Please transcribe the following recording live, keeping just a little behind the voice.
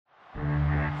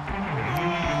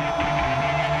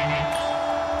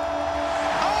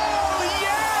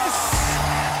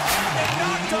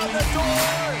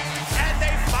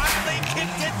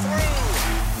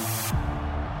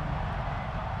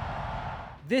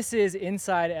This is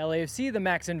Inside LAFC, the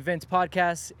Max and Vince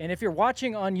podcast. And if you're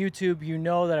watching on YouTube, you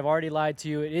know that I've already lied to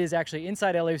you. It is actually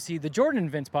Inside LAFC, the Jordan and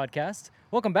Vince podcast.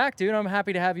 Welcome back, dude. I'm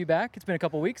happy to have you back. It's been a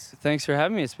couple weeks. Thanks for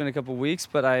having me. It's been a couple weeks,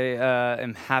 but I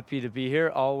am happy to be here.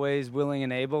 Always willing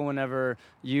and able whenever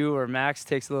you or Max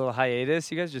takes a little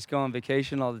hiatus. You guys just go on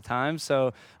vacation all the time,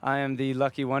 so I am the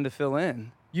lucky one to fill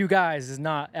in. You guys is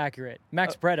not accurate.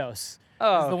 Max Bredos.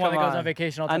 Oh, is the one that goes on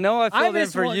vacation all the time. I know I filled in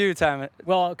missed for one. you, Time.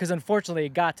 Well, because unfortunately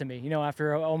it got to me. You know,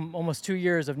 after almost 2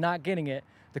 years of not getting it,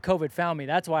 the COVID found me.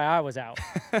 That's why I was out.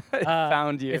 It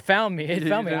found you. It found me. It You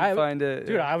found me. didn't find it.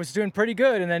 Dude, I was doing pretty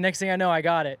good, and then next thing I know, I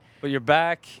got it. But you're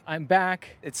back. I'm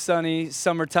back. It's sunny,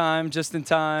 summertime, just in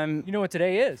time. You know what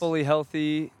today is? Fully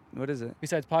healthy. What is it?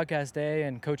 Besides podcast day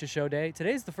and coach's show day,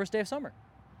 today's the first day of summer.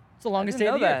 It's the longest I day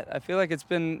didn't of know the year. that. I feel like it's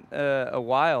been a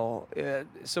while.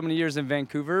 So many years in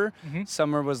Vancouver,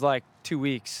 summer was like 2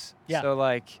 weeks. Yeah. So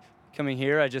like coming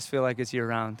here, I just feel like it's year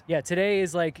round. Yeah, today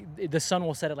is like the sun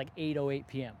will set at like 8:08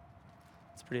 p.m.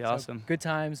 It's pretty So awesome. good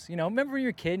times. You know, remember when you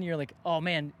were a kid and you're like, oh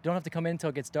man, don't have to come in until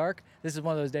it gets dark. This is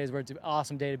one of those days where it's an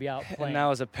awesome day to be out playing. And now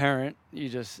as a parent,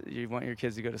 you want your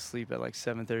kids to go to sleep at like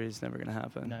 7:30. It's never gonna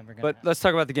happen. Never gonna But happen. let's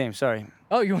talk about the game. Sorry,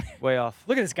 Oh, you way off.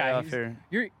 look at this guy. Way off here.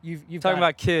 You've Talking got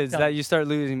about kids Tell that me. you start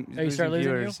losing. Oh, you start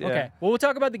losing viewers. you? Yeah. Okay. Well, we'll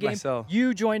talk about the game. Myself.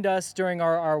 You joined us during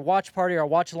our watch party, our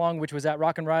watch along, which was at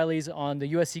Rock and Riley's on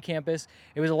the USC campus.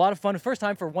 It was a lot of fun. First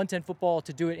time for 110 football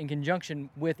to do it in conjunction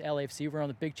with LAFC. We're on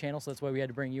the big channel, so that's why we had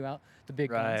to bring you out, the big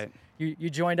guns. Right.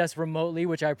 You joined us remotely,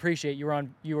 which I appreciate. You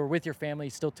were with your family. You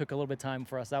still took a little bit of time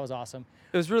for us. That was awesome.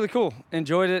 It was really cool.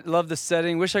 Enjoyed it. Loved the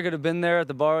setting. Wish I could have been there at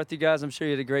the bar with you guys. I'm sure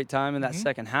you had a great time in that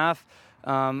second half.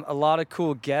 A lot of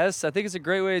cool guests. I think it's a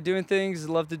great way of doing things.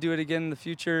 Love to do it again in the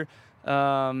future.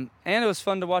 And it was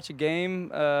fun to watch a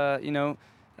game.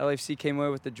 LAFC came away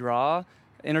with the draw.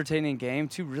 Entertaining game.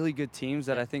 Two really good teams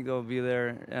that I think they'll be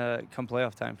there come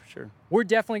playoff time for sure. We're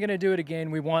definitely going to do it again.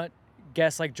 We want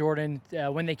guests like Jordan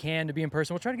when they can to be in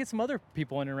person. We'll try to get some other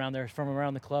people in and around there from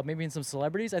around the club, maybe in some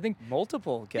celebrities. I think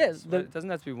Multiple Yeah, guests. But it doesn't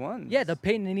have to be one. Yeah, the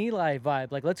Peyton and Eli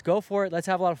vibe. Like, let's go for it. Let's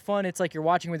have a lot of fun. It's like you're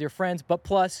watching with your friends, but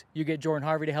plus you get Jordan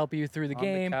Harvey to help you through the on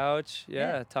game. the couch,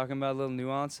 Yeah. talking about little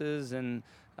nuances. And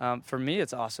for me,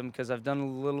 it's awesome because I've done a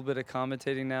little bit of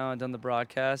commentating now and done the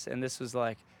broadcast, and this was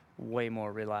like way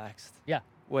more relaxed. Yeah.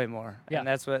 Way more. Yeah. And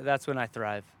that's when I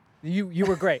thrive. You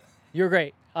were great. You were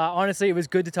great. Honestly, it was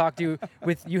good to talk to you.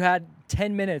 You had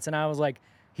 10 minutes, and I was like,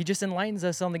 he just enlightens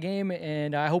us on the game,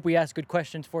 and I hope we asked good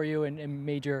questions for you and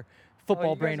made your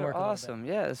football you brain guys are work a little bit. awesome.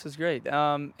 Yeah, this was great.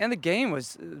 And the game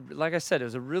was, like I said, it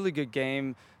was a really good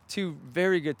game. Two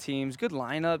very good teams, good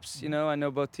lineups. You know, I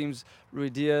know both teams. Rui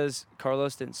Diaz,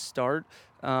 Carlos didn't start.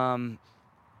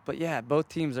 But yeah, both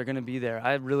teams are going to be there.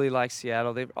 I really like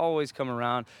Seattle. They've always come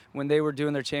around. When they were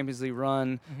doing their Champions League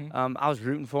run, I was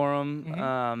rooting for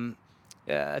them.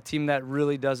 Yeah, a team that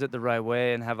really does it the right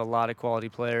way and have a lot of quality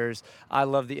players. I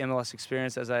love the MLS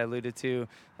experience, as I alluded to.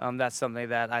 That's something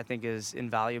that I think is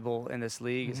invaluable in this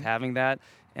league, is having that.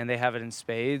 And they have it in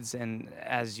spades. And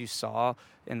as you saw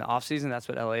in the offseason, that's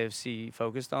what LAFC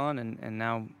focused on, and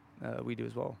now we do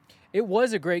as well. It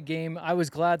was a great game. I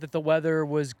was glad that the weather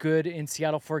was good in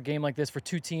Seattle for a game like this for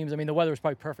two teams. I mean, the weather was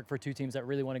probably perfect for two teams that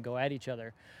really want to go at each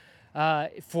other.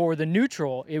 For the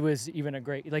neutral, it was even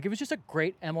it was just a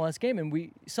great MLS game,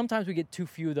 and sometimes we get too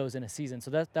few of those in a season,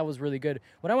 so that was really good.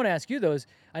 What I want to ask you though is,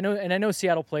 I know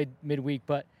Seattle played midweek,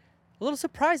 but a little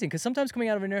surprising because sometimes coming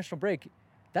out of an international break,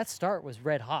 that start was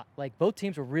red hot. Like both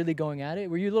teams were really going at it.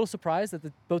 Were you a little surprised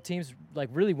that both teams like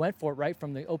really went for it right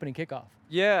from the opening kickoff?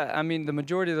 Yeah, I mean, the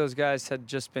majority of those guys had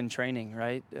just been training,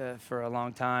 right, for a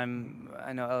long time.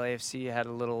 I know LAFC had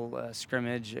a little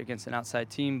scrimmage against an outside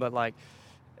team, but like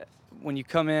when you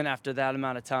come in after that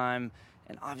amount of time,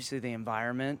 and obviously the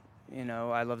environment, you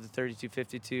know, I love the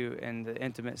 3252 and the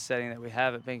intimate setting that we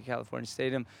have at Bank of California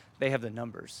Stadium. They have the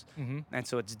numbers, and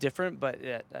so it's different, but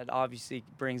it obviously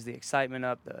brings the excitement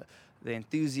up, the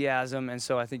enthusiasm, and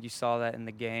so I think you saw that in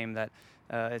the game that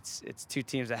it's two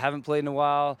teams that haven't played in a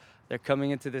while. They're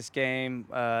coming into this game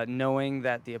knowing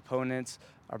that the opponents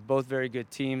are both very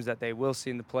good teams that they will see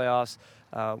in the playoffs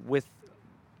with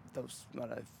those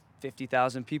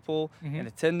 50,000 people in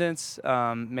attendance.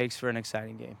 Makes for an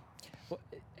exciting game.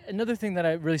 Another thing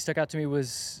that really stuck out to me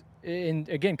was,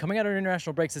 again, coming out of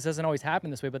international breaks, this doesn't always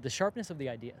happen this way, but the sharpness of the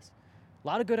ideas. A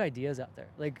lot of good ideas out there.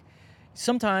 Like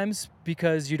sometimes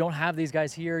because you don't have these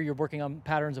guys here, you're working on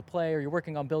patterns of play or you're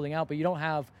working on building out, but you don't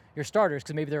have your starters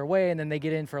because maybe they're away and then they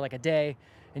get in for like a day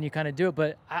and you kind of do it.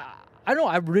 But I don't know,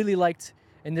 I really liked,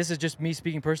 and this is just me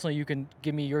speaking personally, you can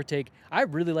give me your take. I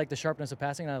really like the sharpness of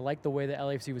passing, and I like the way that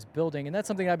LAFC was building, and that's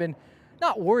something I've been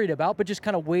not worried about, but just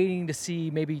kind of waiting to see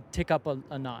maybe tick up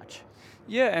a notch?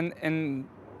 Yeah, and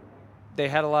they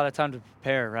had a lot of time to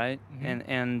prepare, right?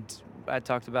 Mm-hmm. And I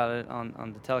talked about it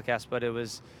on the telecast, but it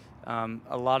was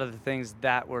a lot of the things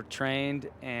that were trained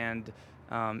and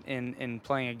in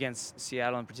playing against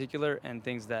Seattle in particular, and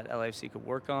things that LAFC could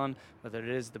work on, whether it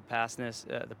is the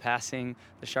the passing,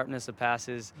 the sharpness of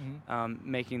passes,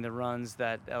 Mm-hmm. making the runs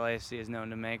that LAFC is known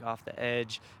to make off the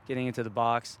edge, getting into the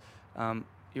box.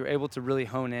 You're able to really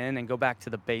hone in and go back to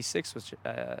the basics, which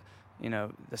the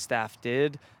staff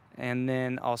did, and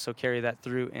then also carry that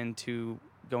through into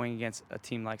going against a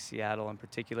team like Seattle in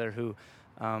particular, who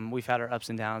we've had our ups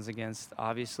and downs against,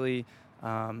 obviously,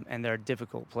 and they're a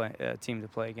difficult team to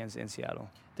play against in Seattle.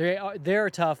 They're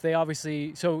tough. They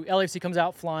obviously, so LAFC comes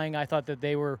out flying. I thought that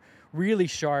they were really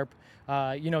sharp.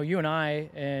 You and I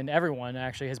and everyone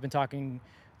actually has been talking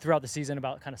throughout the season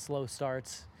about kind of slow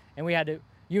starts, and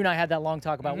you and I had that long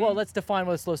talk about, well, let's define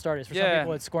what a slow start is. For some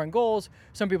people, it's scoring goals.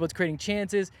 Some people, it's creating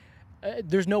chances.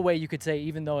 There's no way you could say,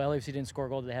 even though LAFC didn't score a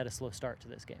goal, that they had a slow start to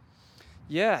this game.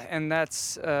 Yeah, and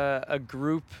that's a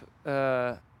group,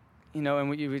 and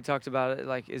we talked about it,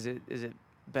 like, is it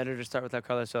better to start without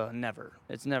Carlos Vela? Never.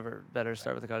 It's never better to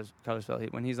start with Carlos Vela.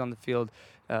 When he's on the field,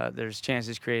 there's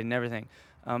chances created and everything.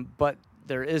 But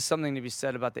there is something to be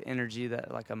said about the energy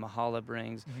that, like, a Mahala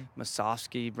brings. Mm-hmm.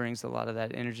 Musovski brings a lot of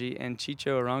that energy. And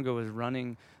Chicho Arango was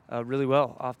running really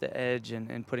well off the edge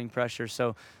and putting pressure.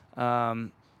 So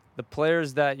the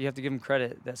players that you have to give them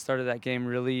credit that started that game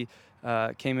really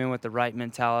came in with the right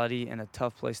mentality and a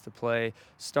tough place to play.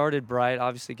 Started bright,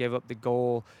 obviously gave up the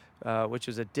goal, which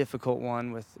was a difficult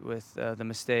one with the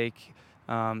mistake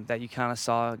that you kind of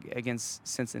saw against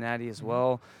Cincinnati as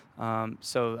well.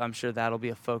 So I'm sure that'll be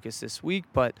a focus this week.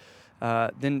 But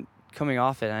then coming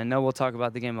off it, I know we'll talk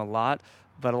about the game a lot,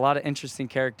 but a lot of interesting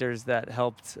characters that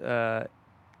helped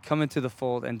come into the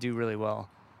fold and do really well.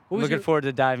 Looking forward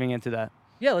to diving into that.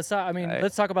 Yeah, let's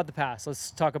talk about the pass.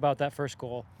 Let's talk about that first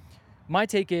goal. My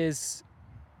take is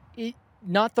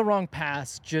not the wrong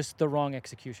pass, just the wrong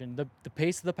execution. The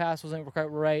pace of the pass wasn't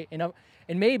quite right.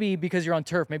 And maybe because you're on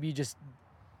turf, maybe you just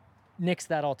nix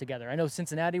that altogether. I know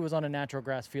Cincinnati was on a natural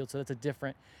grass field, so that's a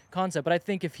different concept. But I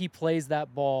think if he plays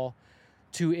that ball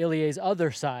to Ilie's other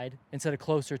side instead of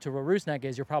closer to where Rusnak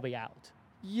is, you're probably out.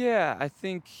 Yeah, I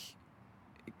think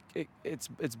it's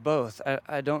both.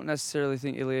 I don't necessarily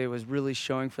think Ilie was really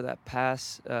showing for that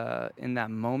pass in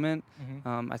that moment.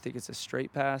 Mm-hmm. I think it's a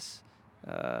straight pass.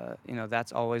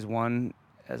 That's always one.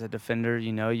 As a defender,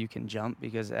 you can jump,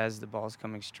 because as the ball's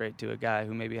coming straight to a guy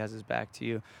who maybe has his back to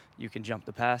you, you can jump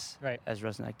the pass, right, as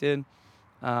Rusnak did.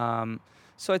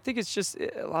 So I think it's just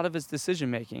a lot of his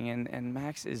decision-making, and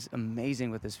Max is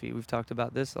amazing with his feet. We've talked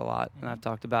about this a lot, and I've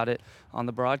talked about it on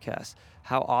the broadcast,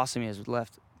 how awesome he is with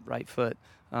left, right foot.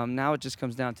 Now it just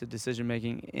comes down to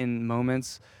decision-making in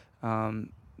moments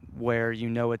where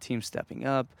a team's stepping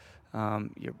up,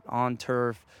 you're on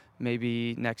turf,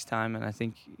 maybe next time, and I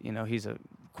think, he's a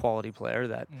quality player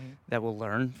that will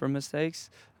learn from mistakes.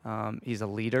 He's a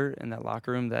leader in that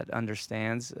locker room that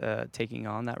understands taking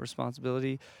on that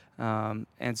responsibility.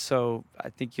 And so I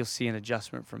think you'll see an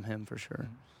adjustment from him for sure.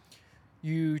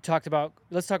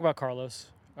 Let's talk about Carlos,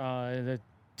 the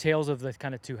tales of the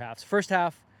kind of two halves. First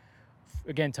half,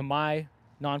 again, to my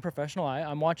non-professional eye,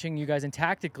 I'm watching you guys, and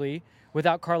tactically,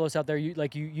 without Carlos out there,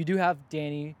 you do have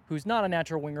Danny, who's not a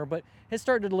natural winger, but has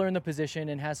started to learn the position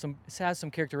and has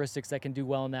some characteristics that can do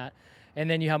well in that. And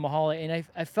then you have Mahala, and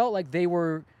I felt like they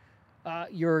were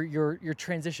your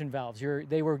transition valves.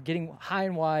 They were getting high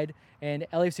and wide, and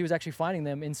LAFC was actually finding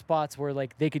them in spots where,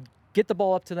 like, they could get the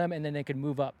ball up to them and then they could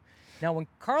move up. Now, when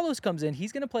Carlos comes in,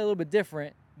 he's going to play a little bit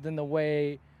different than the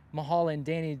way Mahala and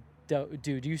Danny do.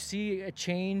 Do you see a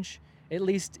change, at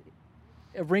least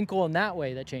a wrinkle in that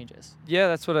way that changes? Yeah,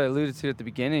 that's what I alluded to at the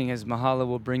beginning, is Mahala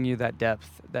will bring you that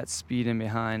depth, that speed in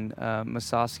behind.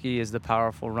 Musovski is the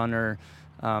powerful runner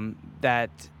that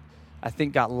I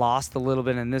think got lost a little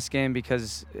bit in this game,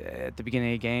 because at the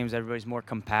beginning of games, everybody's more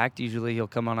compact. Usually he'll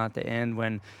come on at the end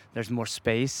when there's more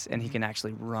space and he can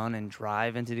actually run and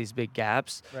drive into these big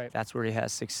gaps. Right. That's where he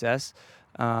has success.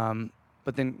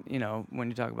 But then, when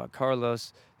you talk about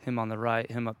Carlos, him on the right,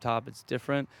 him up top, it's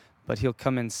different. But he'll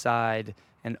come inside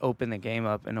and open the game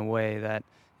up in a way that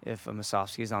if a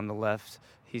Musovski's on the left,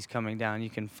 he's coming down,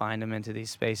 you can find him into these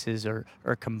spaces or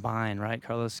combine, right?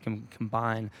 Carlos can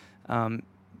combine.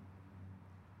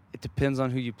 It depends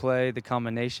on who you play. The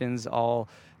combinations all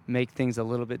make things a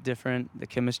little bit different, the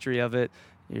chemistry of it.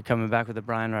 You're coming back with a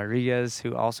Brian Rodriguez,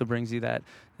 who also brings you that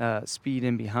speed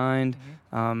in behind.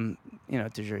 You know,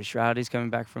 Tajiri Shroudy's coming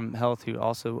back from health, who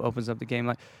also opens up the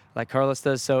game like Carlos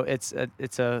does. So it's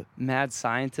a mad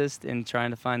scientist in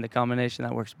trying to find the combination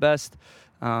that works best,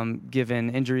 given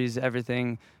injuries,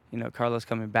 everything. You know, Carlos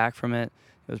coming back from it,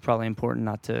 it was probably important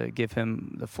not to give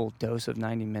him the full dose of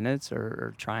 90 minutes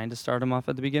or trying to start him off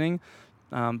at the beginning.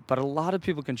 But a lot of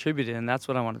people contributed, and that's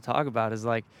what I want to talk about is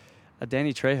like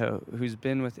Danny Trejo, who's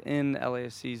been within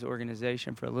LAFC's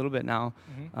organization for a little bit now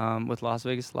with Las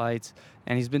Vegas Lights,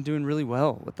 and he's been doing really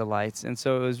well with the Lights. And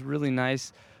so it was really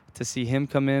nice to see him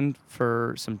come in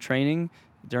for some training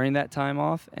during that time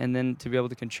off, and then to be able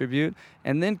to contribute,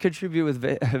 and then contribute with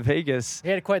Vegas He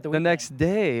had quite the weekend. next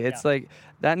day. It's like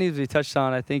that needs to be touched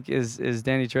on, I think, is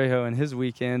Danny Trejo and his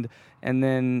weekend. And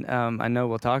then I know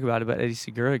we'll talk about it, but Eddie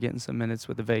Segura getting some minutes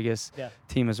with the Vegas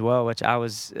team as well, which I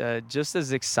was just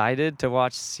as excited to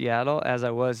watch Seattle as I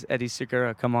was Eddie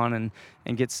Segura come on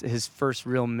and gets his first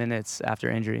real minutes after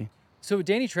injury. So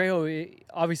Danny Trejo,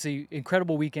 obviously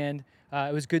incredible weekend.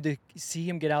 It was good to see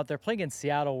him get out there, play against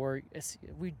Seattle, where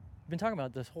we've been talking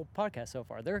about this whole podcast so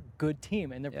far. They're a good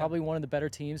team, and they're probably one of the better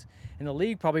teams in the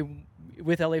league, probably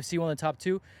with LAFC one of the top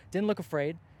two. Didn't look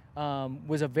afraid,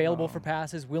 was available for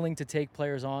passes, willing to take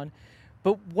players on.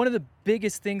 But one of the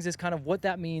biggest things is kind of what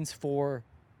that means for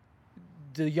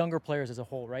the younger players as a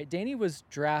whole, right? Danny was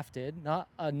drafted, not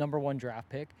a number one draft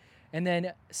pick, and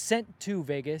then sent to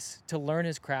Vegas to learn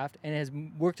his craft and has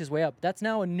worked his way up. That's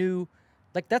now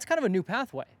that's kind of a new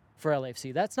pathway for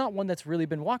LAFC. That's not one that's really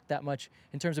been walked that much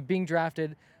in terms of being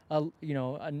drafted,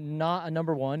 not a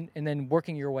number one, and then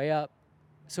working your way up.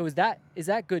 So is that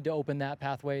good to open that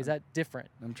pathway? Is that different?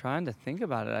 I'm trying to think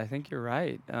about it. I think you're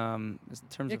right. In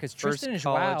terms of because first Tristan and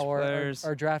college Joao players,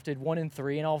 are drafted 1 and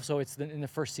 3, and also it's in the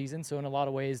first season. So in a lot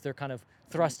of ways, they're kind of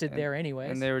thrusted there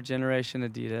anyways. And they were Generation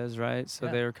Adidas, right? So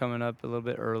they were coming up a little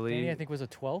bit early. Danny, I think, was a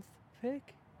 12th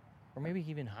pick. Or maybe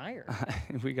even higher.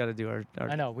 We got to do our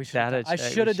I know we should. data I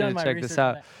check. should have We done my check research this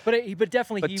out. on that. But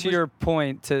definitely. But to your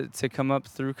point, to come up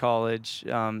through college,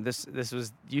 this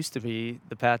was used to be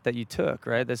the path that you took,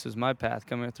 right? This was my path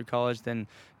coming up through college. Then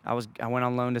I went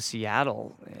on loan to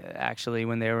Seattle, actually,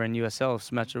 when they were in USL.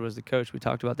 Smetzer was the coach. We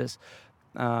talked about this,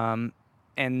 and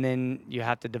then you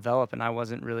have to develop. And I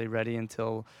wasn't really ready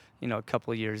until a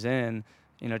couple of years in.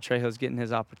 Trejo's getting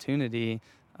his opportunity.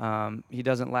 He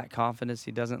doesn't lack confidence.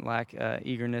 He doesn't lack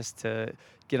eagerness to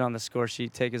get on the score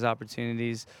sheet, take his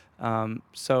opportunities.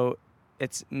 So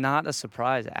it's not a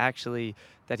surprise, actually,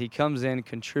 that he comes in,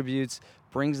 contributes,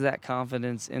 brings that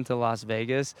confidence into Las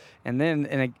Vegas, and then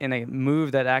in a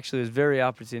move that actually was very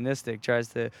opportunistic, tries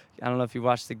to, I don't know if you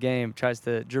watched the game, tries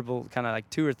to dribble kind of like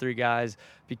 2 or 3 guys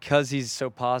because he's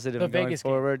so positive and going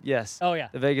forward. Yes. Oh, yeah.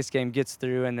 The Vegas game gets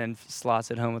through and then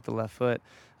slots it home with the left foot.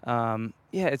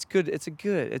 It's good. It's a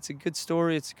good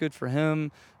story. It's good for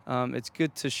him. It's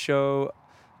good to show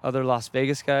other Las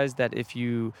Vegas guys that if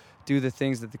you do the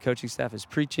things that the coaching staff is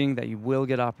preaching, that you will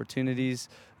get opportunities.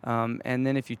 And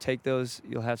then if you take those,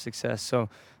 you'll have success. So,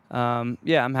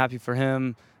 I'm happy for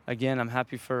him. Again, I'm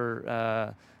happy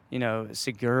for,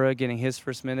 Segura getting his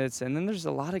first minutes. And then there's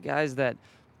a lot of guys that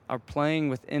are playing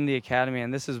within the academy.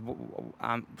 And this is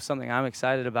something I'm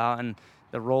excited about. And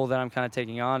the role that I'm kind of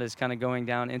taking on is kind of going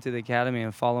down into the academy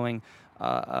and following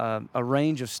a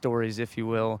range of stories, if you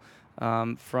will,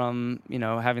 from,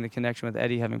 having the connection with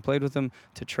Eddie, having played with him,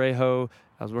 to Trejo.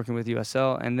 I was working with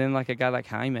USL. And then like a guy like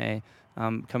Jaime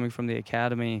coming from the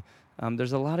academy.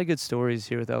 There's a lot of good stories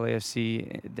here with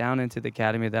LAFC down into the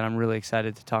academy that I'm really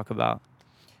excited to talk about.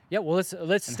 Yeah, well,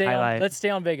 let's stay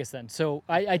on Vegas then. So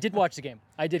I did watch the game.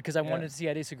 I did because I wanted to see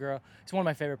Eddie Segura. He's one of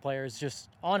my favorite players, just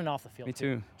on and off the field. Me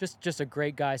too. Just a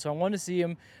great guy. So I wanted to see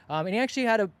him, and he actually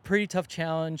had a pretty tough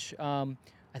challenge. I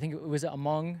think it was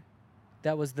Among,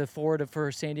 that was the forward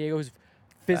for San Diego. He was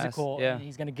physical. Fast, yeah. And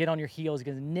he's going to get on your heels. He's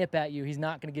going to nip at you. He's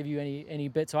not going to give you any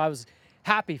bit. So I was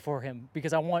happy for him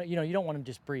because I want you don't want him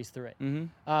to just breeze through it.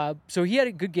 Mm-hmm. So he had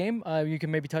a good game. You can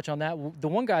maybe touch on that. The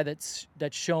one guy that's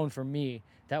shown for me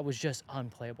that was just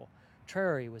unplayable.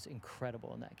 Traore was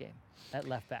incredible in that game, that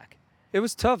left back. It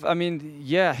was tough. I mean,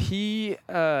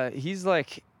 he's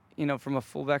like, from a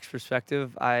fullback's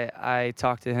perspective, I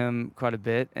talk to him quite a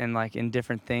bit, and like in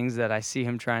different things that I see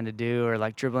him trying to do, or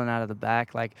like dribbling out of the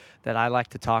back, like that I like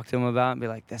to talk to him about and be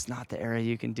like, that's not the area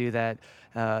you can do that.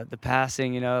 The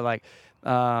passing,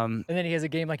 and then he has a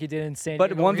game like he did in San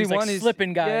Diego. But 1v1, he's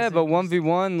slipping guys. Yeah, but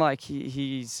 1v1, like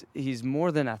he's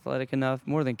more than athletic enough,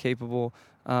 more than capable.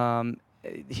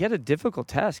 he had a difficult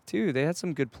task too. They had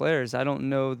some good players. I don't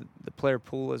know the player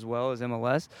pool as well as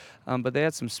MLS, but they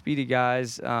had some speedy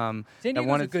guys. San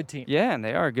Diego's a good team. Yeah, and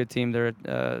they are a good team. They're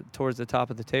towards the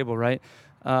top of the table, right?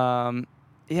 Yeah,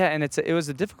 and it was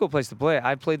a difficult place to play.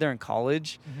 I played there in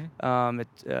college at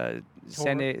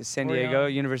San Diego,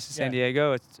 University of San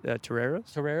Diego. It's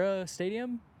Torreira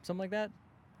Stadium, something like that.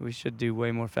 We should do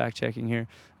way more fact checking here.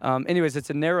 Anyways, it's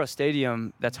a narrow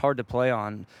stadium that's hard to play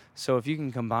on. So if you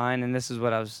can combine, and this is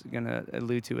what I was gonna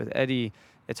allude to with Eddie,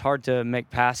 it's hard to make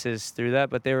passes through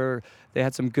that. But they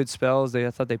had some good spells.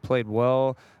 I thought they played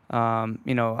well.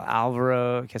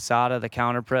 Alvaro Quesada, the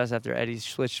counter press after Eddie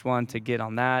switched one to get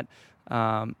on that.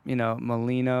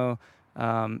 Molino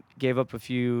gave up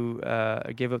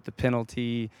the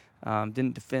penalty.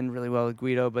 Didn't defend really well with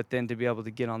Guido, but then to be able to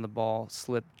get on the ball,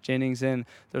 slip Jennings in.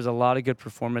 There's a lot of good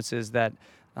performances that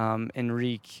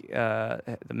Enrique,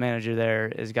 the manager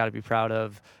there, has got to be proud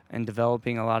of, and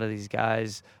developing a lot of these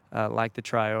guys like the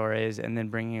Traores, and then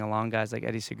bringing along guys like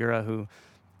Eddie Segura, who,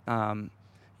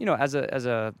 as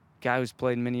a guy who's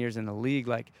played many years in the league,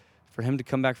 like for him to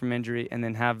come back from injury and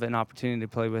then have an opportunity to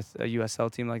play with a USL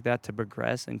team like that, to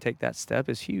progress and take that step,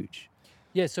 is huge.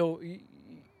 Yeah. So.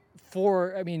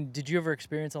 Did you ever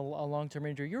experience a long-term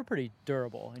injury? You were pretty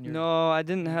durable. No, I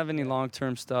didn't have any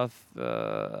long-term stuff.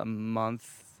 A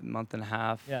month and a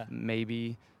half,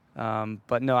 maybe.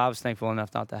 But no, I was thankful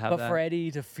enough not to have that. But for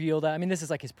Eddie to feel that, this is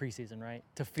like his preseason, right?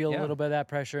 To feel a little bit of that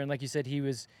pressure, and like you said, it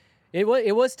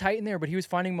was tight in there, but he was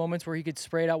finding moments where he could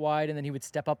spray it out wide, and then he would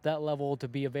step up that level to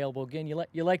be available again.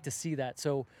 You like to see that.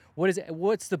 So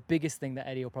what's the biggest thing that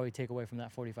Eddie will probably take away from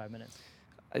that 45 minutes?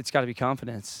 It's got to be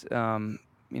confidence.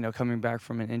 Coming back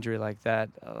from an injury like that,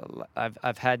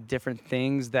 I've had different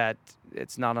things that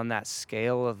it's not on that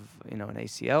scale of, an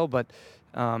ACL, but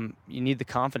you need the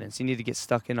confidence. You need to get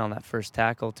stuck in on that first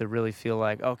tackle to really feel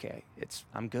like, okay,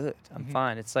 I'm good. I'm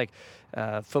fine. It's like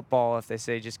football, if they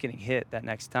say just getting hit that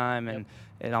next time, and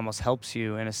it almost helps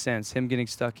you in a sense. Him getting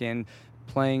stuck in,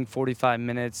 playing 45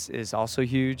 minutes is also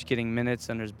huge, getting minutes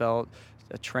under his belt,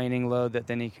 a training load that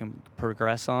then he can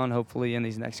progress on, hopefully, in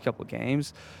these next couple of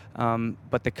games.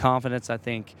 But the confidence, I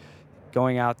think,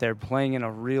 going out there, playing in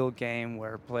a real game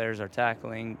where players are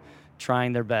tackling,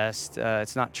 trying their best.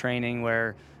 It's not training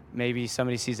where maybe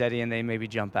somebody sees Eddie and they maybe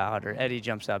jump out, or Eddie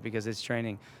jumps out because it's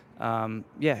training.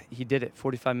 He did it,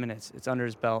 45 minutes. It's under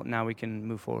his belt. Now we can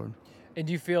move forward. And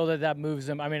do you feel that moves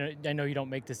him? I know you don't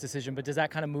make this decision, but does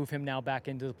that kind of move him now back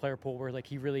into the player pool where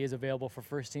he really is available for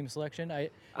first team selection?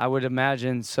 I would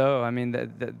imagine so.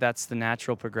 That's the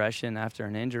natural progression after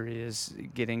an injury, is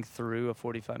getting through a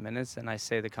 45 minutes. And I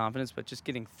say the confidence, but just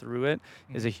getting through it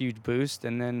is a huge boost.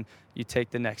 And then you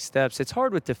take the next steps. It's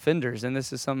hard with defenders, and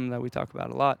this is something that we talk about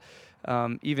a lot,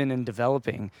 even in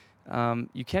developing.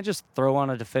 You can't just throw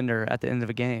on a defender at the end of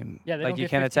a game. Yeah, like you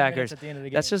can attackers.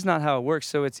 That's just not how it works.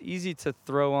 So it's easy to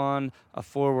throw on a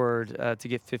forward to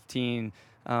get 15,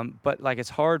 but it's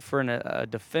hard for a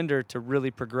defender to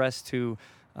really progress to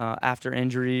after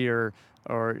injury or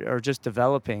just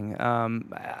developing.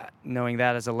 Knowing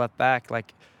that as a left back,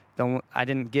 I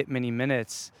didn't get many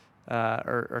minutes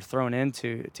or thrown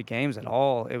into games at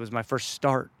all. It was my first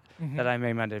start that I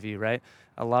made my debut, right?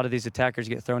 A lot of these attackers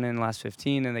get thrown in the last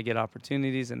 15 and they get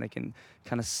opportunities and they can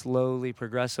kind of slowly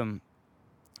progress them.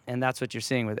 And that's what you're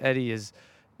seeing with Eddie, is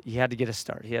he had to get a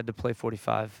start. He had to play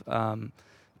 45.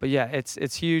 But yeah,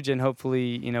 it's huge, and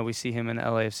hopefully, we see him in an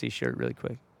LAFC shirt really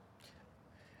quick.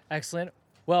 Excellent.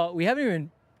 Well, we haven't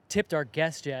even tipped our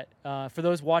guest yet. For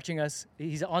those watching us,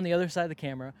 he's on the other side of the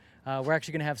camera. We're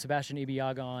actually going to have Sebastian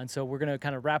Ibeagha on, so we're going to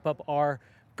kind of wrap up our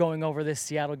going over this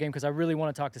Seattle game, because I really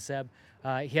want to talk to Seb.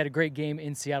 He had a great game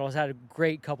in Seattle. He's had a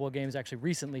great couple of games actually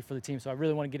recently for the team, so I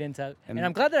really want to get into it. And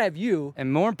I'm glad that I have you.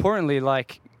 And more importantly,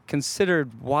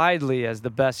 considered widely as the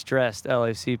best dressed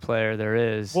LAFC player there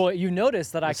is. Well, you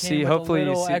noticed that I came with a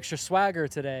little extra swagger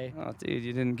today. Oh, dude,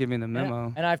 you didn't give me the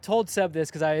memo. And I've told Seb this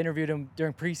because I interviewed him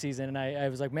during preseason, and I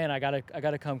was like, man, I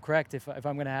gotta come correct if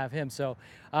I'm gonna have him. So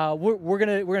we're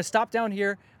gonna stop down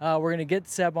here. We're gonna get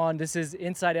Seb on. This is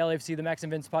Inside LAFC, the Max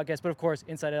and Vince podcast, but of course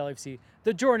Inside LAFC,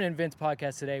 the Jordan and Vince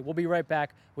podcast today. We'll be right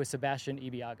back with Sebastian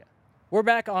Ibeagha. We're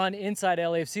back on Inside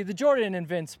LAFC, the Jordan and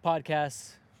Vince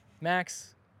podcast.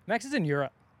 Max is in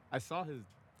Europe. I saw his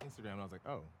Instagram and I was like,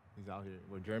 oh, he's out here.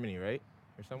 Well, Germany, right?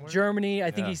 Or somewhere? Germany.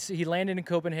 I think he landed in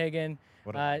Copenhagen.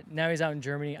 Now he's out in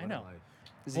Germany. I know.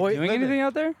 Is he doing anything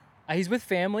out there? He's with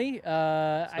family.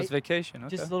 So it's vacation.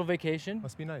 Okay. Just a little vacation.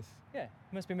 Must be nice. Yeah,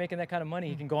 he must be making that kind of money.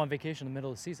 He can go on vacation in the middle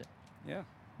of the season. Yeah.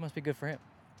 Must be good for him.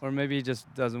 Or maybe he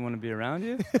just doesn't want to be around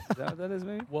you. Is that what that is,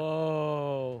 maybe?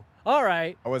 Whoa. All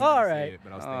right. I wasn't All gonna say right. it,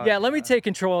 but I was Oh, thinking. Yeah, let me take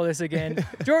control of this again.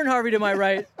 Jordan Harvey to my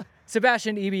right,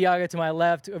 Sebastian Ibiaga to my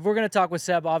left. We're going to talk with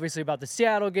Seb, obviously, about the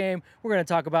Seattle game. We're going to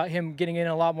talk about him getting in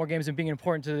a lot more games and being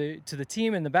important to the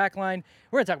team in the back line.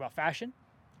 We're going to talk about fashion.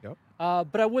 Yep.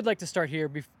 But I would like to start here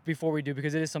before we do,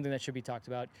 because it is something that should be talked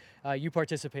about. You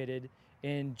participated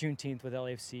in Juneteenth with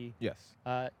LAFC. Yes.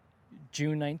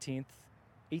 June 19th,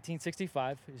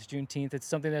 1865 is Juneteenth. It's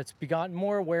something that's begotten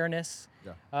more awareness.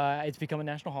 Yeah. It's become a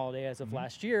national holiday as of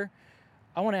last year.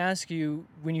 I want to ask you,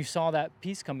 when you saw that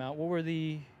piece come out, what were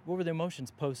the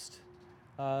emotions post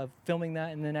filming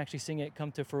that and then actually seeing it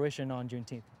come to fruition on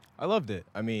Juneteenth? I loved it.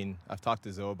 I mean, I've talked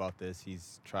to Zoe about this.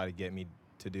 He's tried to get me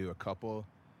to do a couple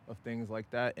of things like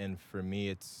that, and for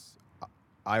me,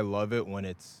 I love it when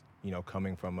it's, you know,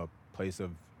 coming from a place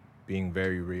of being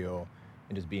very real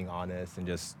and just being honest and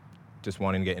just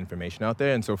wanting to get information out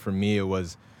there. And so for me, it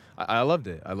was, I loved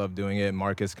it. I loved doing it.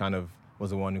 Marcus kind of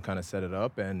was the one who kind of set it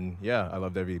up, and yeah, I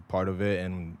loved every part of it,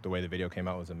 and the way the video came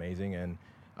out was amazing, and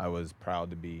I was proud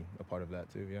to be a part of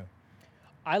that too. Yeah.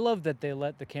 I love that they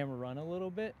let the camera run a little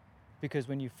bit, because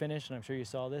when you finished, and I'm sure you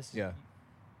saw this, Yeah.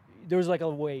 there was like a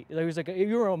wait. There was like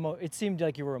it seemed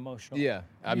like you were emotional. Yeah.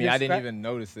 I You mean, I didn't descri- even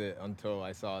notice it until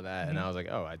I saw that, and Mhm. I was like,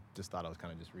 oh, I just thought I was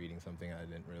kind of just reading something. I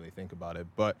didn't really think about it.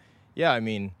 But yeah, I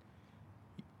mean,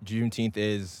 Juneteenth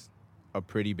is a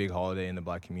pretty big holiday in the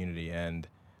Black community, and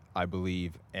I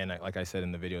believe, and like I said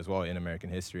in the video as well, in American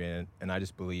history, and I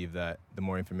just believe that the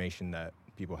more information that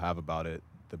people have about it,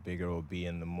 the bigger it will be,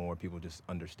 and the more people just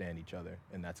understand each other.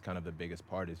 And that's kind of the biggest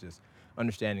part, is just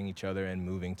understanding each other and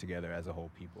moving together as a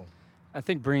whole people. I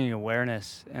think bringing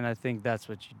awareness, and I think that's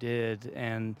what you did.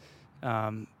 And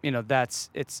you know,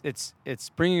 it's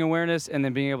bringing awareness and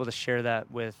then being able to share that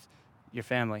with your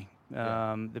family,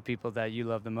 the people that you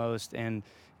love the most, and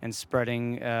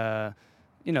spreading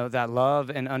you know, that love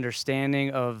and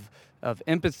understanding of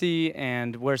empathy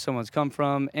and where someone's come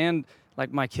from, and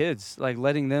like my kids, like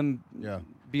letting them Yeah.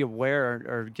 be aware,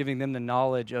 or giving them the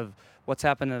knowledge of what's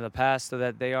happened in the past, so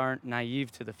that they aren't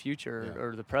naive to the future Yeah.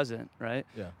 or the present, right?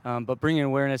 Yeah. But bringing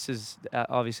awareness is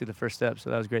obviously the first step. So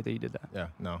that was great that you did that. Yeah,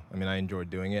 no. I mean, I enjoyed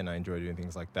doing it, and I enjoyed doing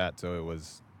things like that. So it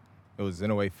was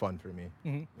in a way fun for me.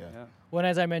 Mhm. Yeah. Yeah. Well,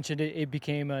 as I mentioned, it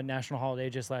became a national holiday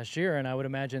just last year, and I would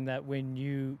imagine that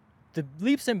the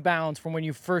leaps and bounds from when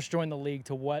you first joined the league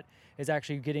to what is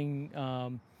actually getting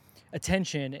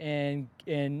attention,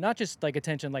 and not just like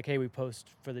attention, like, hey, we post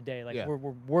for the day, like Yeah. we're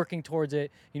working towards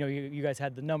it. You know, you guys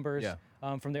had the numbers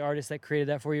Yeah. from the artists that created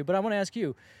that for you. But I want to ask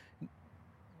you,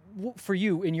 for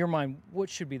you, in your mind, what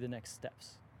should be the next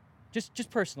steps? Just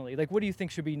personally, like, what do you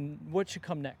think what should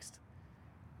come next?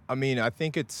 I mean, I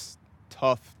think it's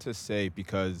tough to say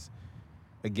because,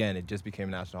 again, it just became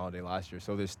a national holiday last year.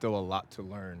 So there's still a lot to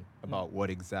learn about what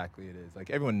exactly it is. Like,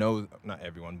 everyone knows, not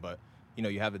everyone, but, you know,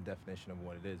 you have a definition of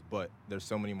what it is. But there's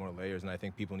so many more layers, and I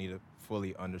think people need to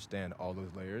fully understand all those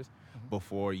layers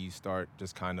before you start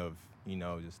just kind of, you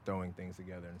know, just throwing things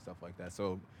together and stuff like that.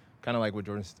 So kind of like what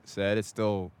Jordan said, it's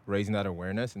still raising that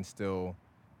awareness and still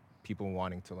people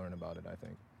wanting to learn about it, I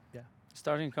think.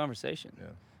 Starting a conversation. Yeah.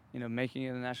 You know, making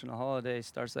it a national holiday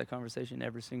starts that conversation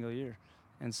every single year.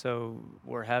 And so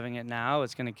we're having it now.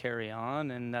 It's going to carry on,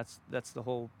 and that's the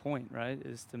whole point, right?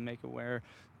 Is to make aware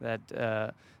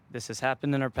that this has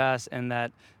happened in our past, and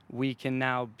that we can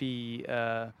now be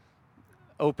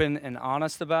open and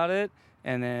honest about it,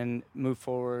 and then move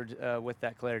forward with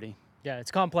that clarity. Yeah,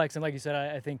 it's complex, and like you said,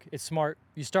 I think it's smart.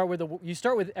 You start with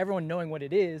everyone knowing what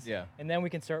it is, Yeah. and then we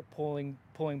can start pulling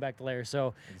back the layers.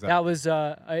 So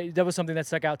Exactly. that was something that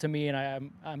stuck out to me, and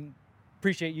I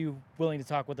appreciate you willing to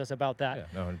talk with us about that. Yeah,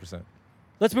 no, 100%.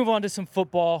 Let's move on to some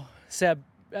football. Seb,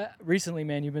 recently,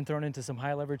 man, you've been thrown into some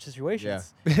high leverage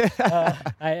situations.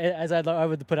 I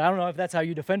would put, I don't know if that's how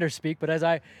you defenders speak, but as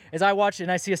I watch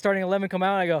and I see a starting 11 come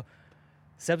out, I go,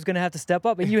 Seb's gonna have to step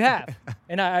up, and you have.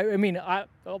 And I mean,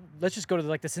 let's just go to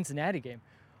the Cincinnati game.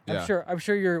 Yeah. I'm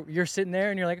sure you're sitting there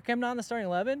and you're like, okay, I'm not in the starting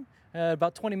 11.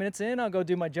 About 20 minutes in, I'll go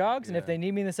do my jogs, and if Yeah. they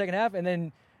need me in the second half, and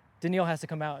then Daniil has to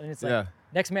come out, and it's like, Yeah.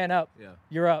 next man up, Yeah.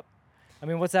 you're up. I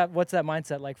mean, what's that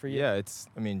mindset like for you? Yeah,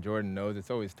 I mean, Jordan knows it's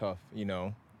always tough, you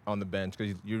know, on the bench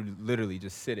because you're literally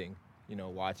just sitting, you know,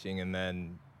 watching, and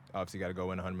then obviously got to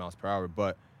go in 100 miles per hour.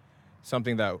 But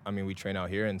something that, I mean, we train out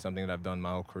here, and something that I've done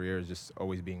my whole career is just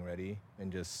always being ready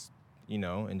and just, you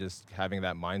know, and just having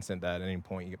that mindset that at any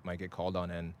point you might get called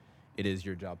on, and it is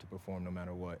your job to perform no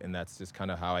matter what. And that's just kind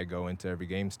of how I go into every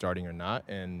game, starting or not,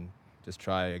 and just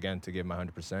try, again, to give my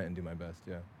 100% and do my best,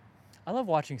 yeah. I love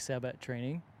watching Seb at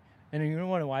training. and you don't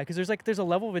want to why, because there's a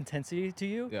level of intensity to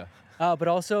you. Yeah. But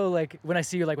also like when I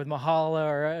see you like with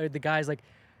Mahala or the guys, like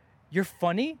you're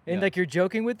funny and Yeah. like you're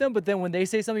joking with them, but then when they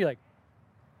say something, you're like,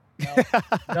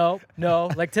 no.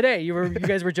 Like today, you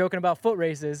guys were joking about foot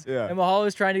races, Yeah. and Mahal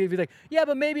was trying to be like, yeah,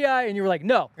 but maybe and you were like,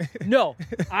 no,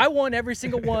 I won every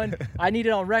single one. I need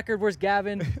it on record. Where's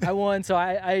Gavin? I won, so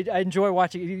I enjoy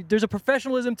watching. There's a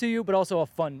professionalism to you, but also a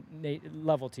fun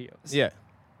level to you. Yeah.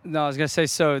 No, I was gonna say,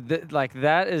 so like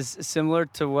that is similar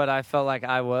to what I felt like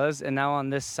I was, and now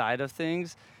on this side of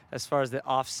things, as far as the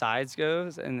offsides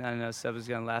goes, and I know Seb is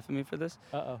gonna laugh at me for this,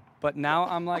 but now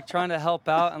I'm like trying to help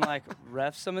out and like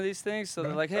ref some of these things. So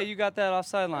they're like, hey, you got that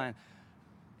offside line.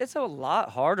 It's a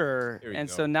lot harder, Here we and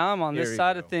go. so now I'm on Here this we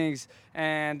side go. of things,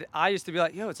 and I used to be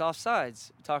like, yo, it's offsides,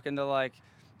 talking to like,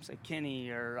 say Kenny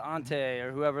or Ante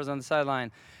or whoever's on the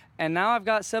sideline, and now I've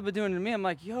got Seba doing it to me. I'm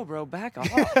like, yo, bro, back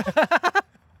off.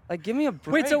 Like, give me a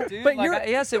break, so- dude. but Like,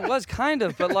 you're- yes, it was kind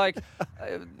of, but like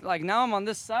now I'm on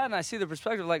this side and I see the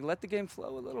perspective. Like, let the game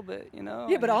flow a little bit, you know.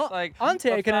 Yeah, And but it's like,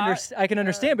 Ante, I can if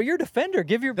understand, but you're a defender.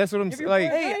 Give your That's what I'm give saying. your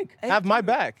Like, boy a break. have my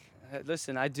back.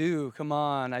 Listen, I do. Come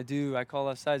on, I do. I call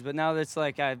offsides, but now it's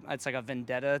like it's like a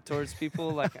vendetta towards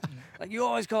people. Like you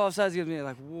always call offsides against me.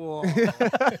 Like, whoa.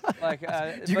 Like,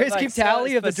 Do you guys keep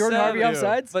tally of the Jordan Harvey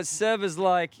offsides? But Seb is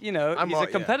like, you know, he's all- a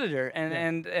yeah. competitor,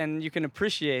 and you can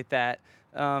appreciate that.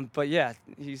 But yeah,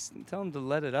 tell him to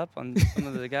let it up on some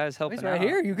of the guys helping He's right out.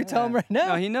 here. You can tell him Yeah. right now.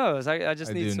 No, he knows. I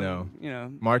just I need do some, know. you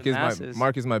know, Mark is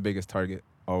masses. my biggest target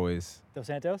always. Dos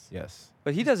Santos. Yes.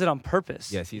 But he does it on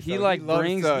purpose. Yes, he he like loves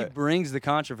brings the- the Yeah,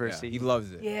 controversy. he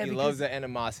loves it. Yeah, he because- loves the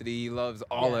animosity. He loves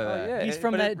all of that. yeah. He's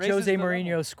from but that it raises Jose the Mourinho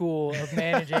level. school of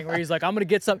managing, where he's like, I'm gonna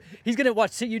get some. He's gonna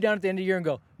sit you down at the end of the year and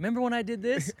go, remember when I did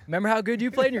this? Remember how good you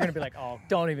played? And you're gonna be like, oh,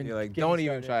 don't even. You're like, get me don't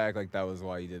even started." try to act like that was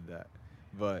why you did that.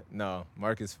 But no,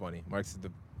 Mark is funny. Mark's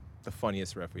the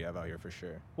funniest ref we have out here for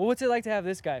sure. Well, what's it like to have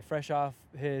this guy fresh off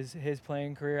his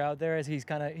playing career out there, as he's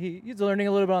kind of he's learning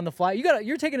a little bit on the fly.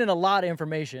 You're taking in a lot of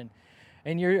information,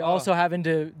 and you're also having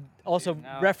to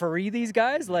now- referee these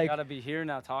guys. I Like, gotta be here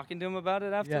now talking to him about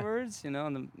it afterwards. You know,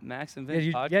 on the Max and yeah, Vince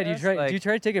do podcast. you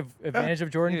try to take advantage of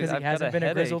Jordan Dude, because he I've got hasn't been a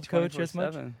headache grizzled coach as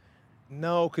much? 24/7.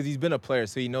 No, because he's been a player,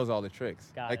 so he knows all the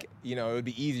tricks. Got like, it. you know, it would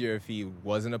be easier if he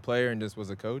wasn't a player and just was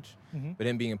a coach. Mhm. But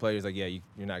him being a player is like, yeah,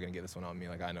 you're not going to get this one on me.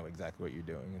 Like, I know exactly what you're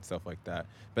doing and stuff like that.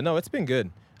 But no, it's been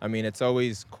good. I mean, it's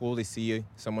always cool to see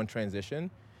someone transition,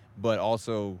 but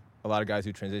also a lot of guys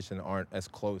who transition aren't as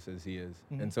close as he is.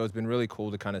 Mhm. And so it's been really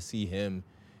cool to kind of see him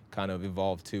kind of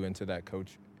evolve too into that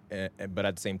coach, but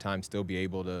at the same time still be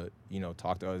able to, you know,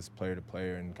 talk to us player to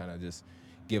player and kind of just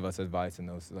give us advice in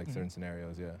those like certain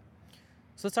scenarios. Yeah.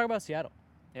 So let's talk about Seattle.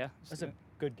 Yeah. That's a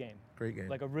good game. Great game.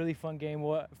 Like a really fun game.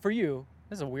 What for you?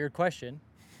 This is a weird question,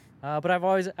 but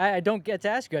I don't get to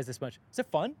ask you guys this much. Is it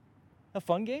fun? A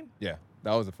fun game? Yeah,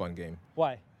 that was a fun game.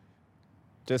 Why?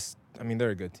 Just, I mean,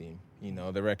 they're a good team. You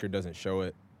know, the record doesn't show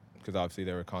it because obviously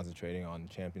they were concentrating on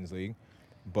Champions League,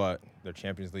 but they're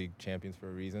Champions League champions for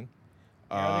a reason.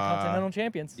 They are the Continental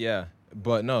champions. Yeah,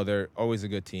 but no, they're always a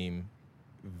good team.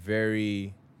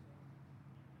 Very,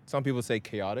 some people say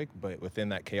chaotic, but within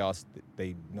that chaos,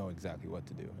 they know exactly what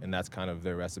to do. And that's kind of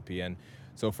their recipe. And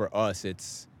so for us,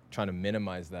 it's trying to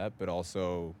minimize that, but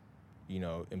also, you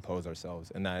know, impose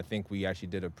ourselves. And I think we actually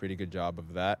did a pretty good job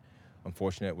of that.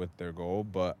 Unfortunate with their goal,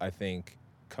 but I think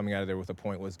coming out of there with a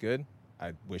point was good.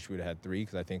 I wish we'd have had 3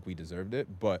 because I think we deserved it.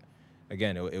 But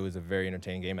again, it was a very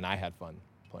entertaining game, and I had fun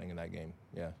playing in that game.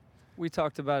 Yeah. We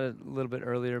talked about it a little bit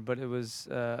earlier, but it was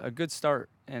a good start,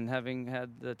 and having had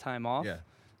the time off, Yeah.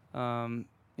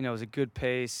 you know, it was a good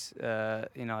pace.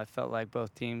 You know, I felt like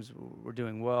both teams were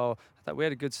doing well. I thought we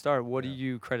had a good start. What do Yeah.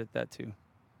 you credit that to?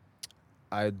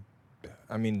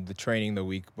 I mean, the training the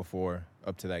week before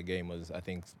up to that game was, I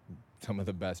think, some of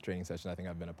the best training sessions I think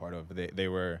I've been a part of. They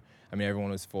were, I mean,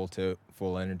 everyone was full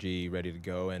energy, ready to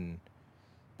go,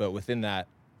 but within that,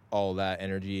 all that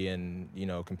energy and, you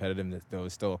know, competitiveness, there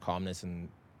was still a calmness and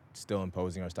still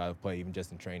imposing our style of play, even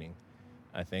just in training.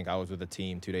 I think I was with a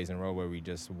team 2 days in a row where we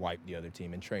just wiped the other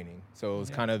team in training. So it was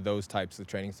kind of those types of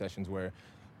training sessions where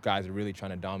guys are really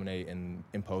trying to dominate and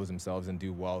impose themselves and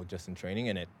do well just in training,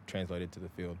 and it translated to the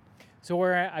field. So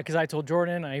because I told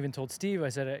Jordan, I even told Steve, I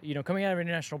said, you know, coming out of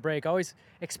international break, I always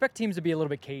expect teams to be a little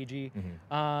bit cagey.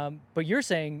 But you're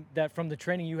saying that from the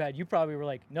training you had, you probably were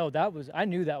like, no, I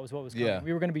knew that was what was coming. Yeah.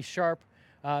 We were going to be sharp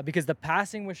because the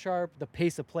passing was sharp, the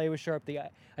pace of play was sharp.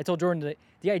 I told Jordan that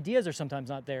the ideas are sometimes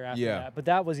not there after that, but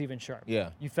that was even sharp. Yeah.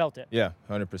 You felt it. Yeah,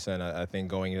 100%. I think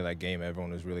going into that game,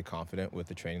 everyone was really confident with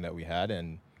the training that we had,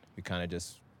 and we kind of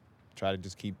just try to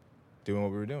just keep doing what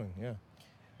we were doing. Yeah.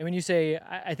 And when you say,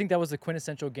 I think that was the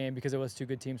quintessential game because it was two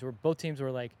good teams where both teams were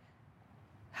like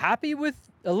a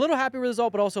little happy with the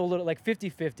result, but also a little like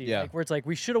 50-50. Yeah. Like where it's like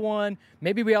we should have won.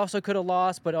 Maybe we also could have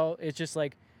lost, but it's just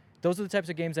like those are the types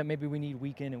of games that maybe we need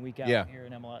week in and week out here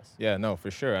in MLS. Yeah, no, for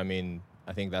sure. I mean,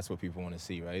 I think that's what people want to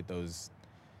see, right? Those,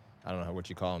 I don't know what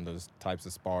you call them, those types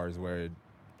of spars where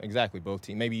exactly both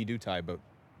teams, maybe you do tie, but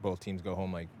both teams go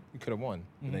home like, we could have won.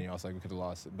 And then you're also like, we could have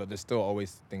lost. But there's still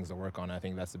always things to work on. I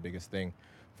think that's the biggest thing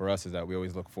for us is that we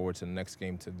always look forward to the next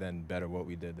game to then better what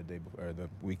we did the day before, or the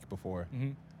week before. I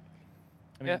mean,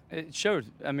 Yeah, it showed.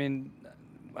 I mean,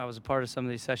 I was a part of some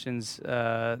of these sessions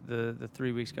the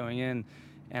 3 weeks going in,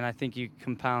 and I think you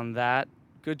compound that,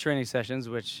 good training sessions,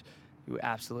 which you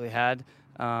absolutely had,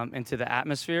 into the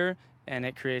atmosphere, and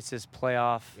it creates this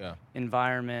playoff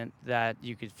environment that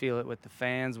you could feel it with the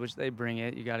fans, which they bring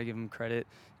it. You got to give them credit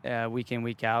week in,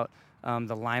 week out.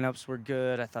 The lineups were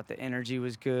good. I thought the energy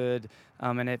was good,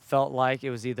 and it felt like it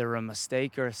was either a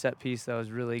mistake or a set piece that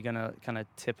was really going to kind of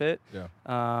tip it.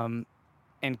 Yeah.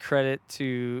 And credit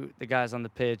to the guys on the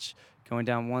pitch going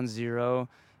down 1-0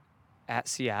 at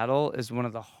Seattle is one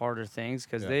of the harder things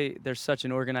because they're such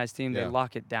an organized team. They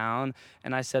lock it down.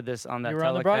 And I said this on that You were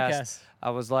on the telecast. broadcast.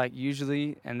 I was like,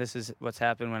 usually, and this is what's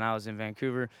happened when I was in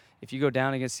Vancouver, if you go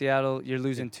down against Seattle, you're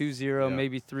losing 2-0,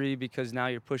 maybe 3 because now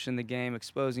you're pushing the game,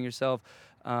 exposing yourself.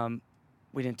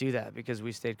 We didn't do that because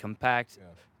we stayed compact. Yeah.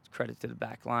 Credit to the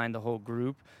back line, the whole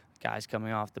group. Guys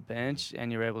coming off the bench,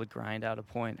 and you're able to grind out a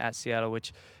point at Seattle,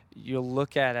 which you'll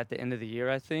look at the end of the year,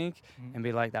 I think, and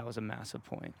be like, that was a massive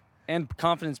point. And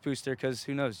confidence booster, because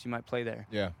who knows, you might play there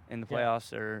in the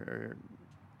playoffs or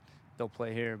they'll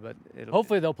play here, but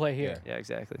hopefully they'll play here. Yeah,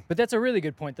 exactly. But that's a really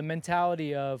good point. The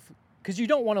mentality of, because you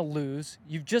don't want to lose.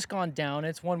 You've just gone down.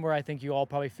 It's one where I think you all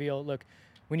probably feel, look,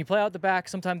 when you play out the back,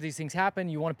 sometimes these things happen.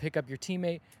 You want to pick up your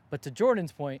teammate. But to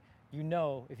Jordan's point, you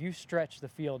know if you stretch the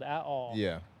field at all,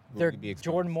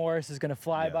 Jordan Morris is going to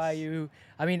fly by you.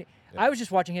 I mean, I was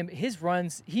just watching him. His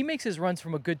runs, he makes his runs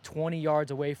from a good 20 yards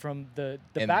away from the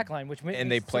back line, which makes and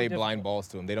they play so blind balls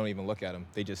to him. They don't even look at him.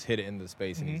 They just hit it into the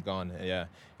space and he's gone. Yeah.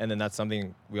 And then that's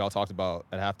something we all talked about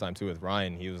at halftime too with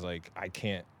Ryan. He was like, I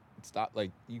can't stop.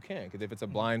 Like, you can't, because if it's a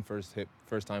blind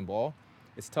first time ball,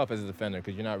 it's tough as a defender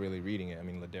because you're not really reading it. I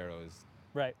mean, Ladero is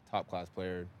top class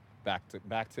player, back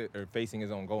to or facing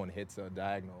his own goal and hits a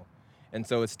diagonal. And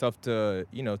so it's tough to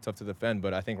defend,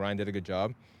 but I think Ryan did a good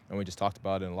job, and we just talked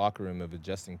about it in the locker room of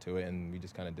adjusting to it, and we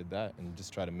just kind of did that and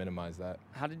just try to minimize that.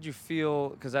 How did you feel?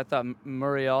 Because I thought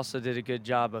Murray also did a good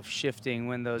job of shifting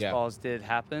when those balls did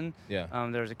happen. Yeah.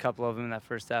 There was a couple of them in that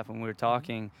first half when we were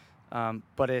talking,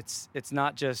 but it's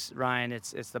not just Ryan.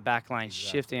 It's the back line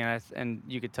shifting, and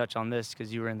you could touch on this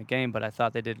because you were in the game, but I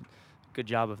thought they did a good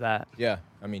job of that. Yeah.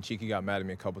 I mean, Cheeky got mad at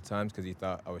me a couple times because he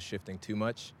thought I was shifting too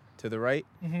much to the right,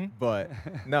 but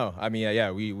no, I mean,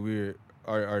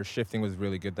 our shifting was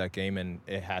really good that game, and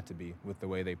it had to be with the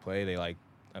way they play. They like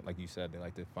you said, they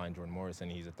like to find Jordan Morris,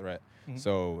 and he's a threat.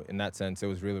 So in that sense, it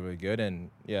was really, really good, and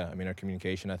I mean, our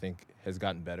communication I think has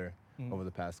gotten better over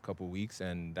the past couple weeks,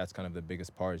 and that's kind of the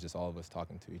biggest part is just all of us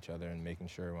talking to each other and making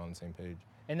sure we're on the same page.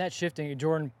 And that shifting,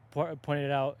 Jordan pointed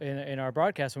it out in our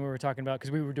broadcast when we were talking about, because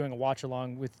we were doing a watch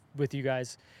along with you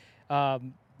guys.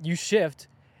 You shift.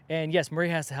 And yes, Murray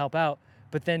has to help out,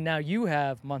 but then now you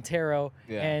have Montero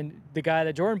and the guy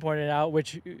that Jordan pointed out,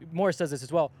 which Morris does this as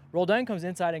well. Roldan comes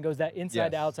inside and goes that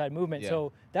inside to outside movement.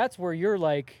 So that's where you're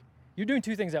doing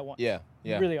two things at once. Yeah.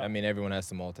 You really are. I mean, everyone has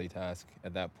to multitask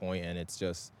at that point, and it's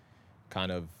just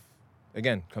kind of,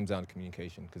 again, comes down to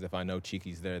communication. Because if I know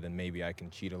Cheeky's there, then maybe I can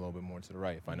cheat a little bit more to the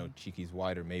right. If I know Cheeky's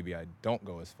wider, maybe I don't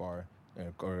go as far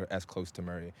or as close to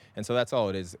Murray. And so that's all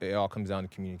it is. It all comes down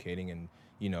to communicating and,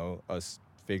 us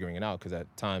figuring it out, because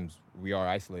at times we are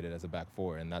isolated as a back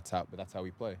four, and that's how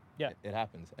we play. Yeah, it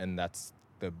happens, and that's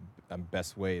the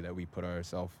best way that we put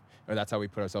ourselves, or that's how we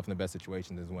put ourselves in the best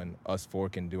situations, is when us four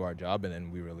can do our job, and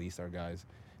then we release our guys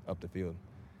up the field.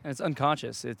 And it's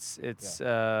unconscious. It's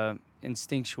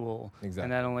instinctual, exactly.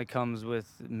 And that only comes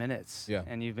with minutes. Yeah.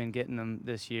 And you've been getting them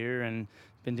this year and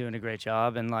been doing a great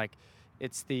job, and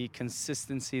it's the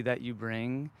consistency that you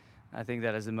bring. I think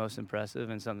that is the most impressive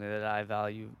and something that I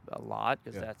value a lot,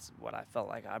 because that's what I felt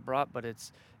like I brought. But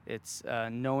it's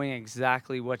knowing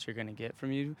exactly what you're going to get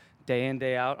from you day in,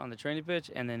 day out on the training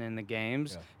pitch and then in the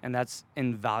games. Yeah. And that's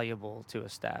invaluable to a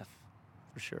staff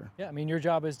for sure. Yeah, I mean, your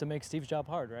job is to make Steve's job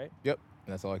hard, right? Yep.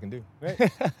 That's all I can do. Right.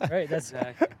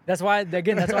 That's why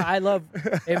I love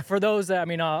it. For those that, I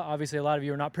mean, obviously a lot of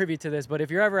you are not privy to this, but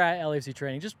if you're ever at LAFC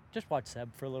training, just watch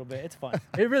Seb for a little bit. It's fun.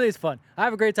 It really is fun. I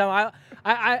have a great time.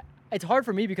 I it's hard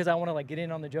for me because I want to get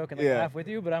in on the joke and laugh with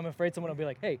you, but I'm afraid someone will be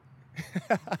like, hey,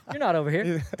 You're not over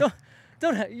here.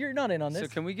 You're not in on this. So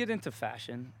can we get into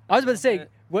fashion? I was about to say,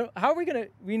 how are we gonna?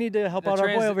 We need to help out our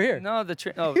boy over here. No,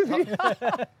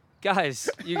 guys,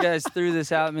 you guys threw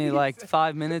this at me like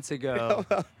 5 minutes ago,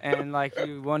 and like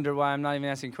you wonder why I'm not even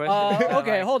asking questions.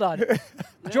 Okay, Like, hold on.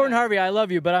 Jordan Harvey, I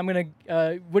love you, but I'm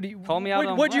gonna. What do you Call me out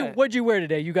on what'd you wear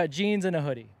today? You got jeans and a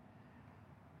hoodie.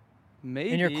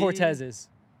 Maybe. And your Cortezes.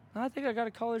 I think I got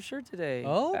a collared shirt today.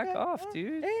 Oh, Back okay. off,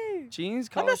 dude. Hey. Jeans,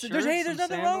 I'm collared not, shirt. there's some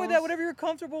nothing wrong with that. sandals. Whatever you're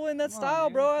comfortable in that Come on, style,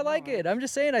 dude. bro. I Come like on. it. I'm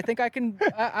just saying. I think I can.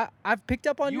 I've picked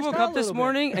up on You your woke style up a this little bit.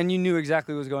 morning and you knew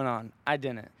exactly what was going on. I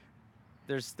didn't.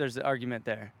 There's an argument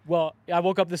there. Well, I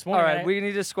woke up this morning. All right, we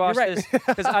need to squash right. this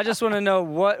because I just want to know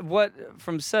what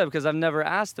from Seb, because I've never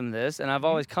asked him this and I've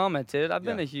always commented. I've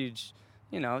been Yeah. a huge,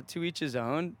 to each his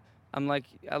own. I'm like,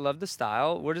 I love the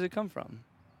style. Where does it come from?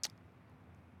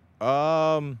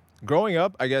 Growing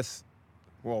up, I guess,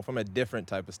 well, from a different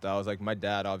type of style. It's like my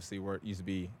dad obviously used to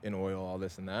be in oil, all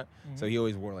this and that. So he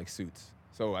always wore like suits.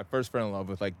 So I first fell in love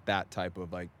with like that type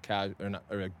of like casual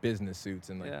or like business suits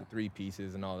and like Yeah. 3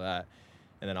 pieces and all that.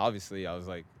 And then obviously I was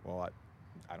like, well,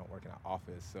 I don't work in an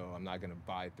office, so I'm not gonna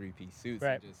buy 3-piece suits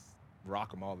Right. and just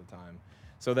rock them all the time.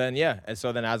 So then, yeah. And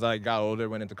so then as I got older,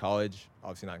 went into college,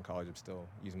 obviously not in college, I'm still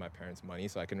using my parents' money,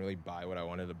 so I can really buy what I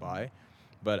wanted to buy.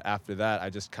 But after that, I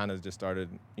just kind of just started,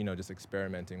 just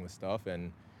experimenting with stuff.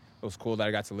 And it was cool that I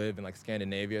got to live in like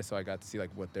Scandinavia, so I got to see like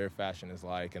what their fashion is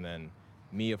like. And then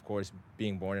me, of course,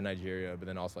 being born in Nigeria, but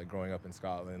then also like growing up in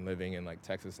Scotland, living in like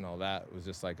Texas and all that, was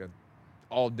just like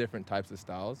all different types of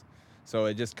styles. So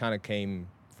it just kind of came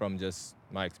from just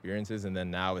my experiences. And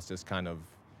then now it's just kind of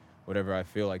whatever I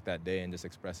feel like that day and just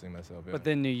expressing myself. But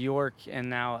then New York and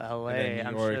now LA, And then New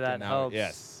I'm York sure that and now- helps.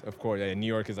 Yes, of course. Yeah, New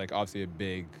York is like obviously a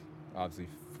big,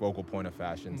 focal point of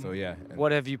fashion. So yeah. And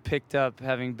What have you picked up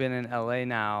having been in LA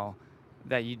now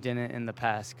that you didn't in the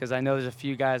past? Because I know there's a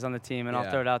few guys on the team, and I'll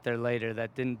Yeah. throw it out there later,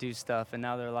 that didn't do stuff, and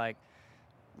now they're like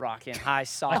rocking high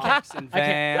socks and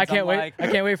Vans. I can't I'm wait. like, I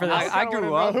can't wait for this. I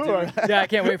grew up, dude. Yeah, I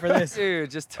can't wait for this. Dude,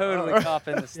 just totally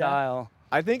copping the style.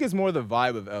 I think it's more the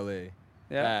vibe of LA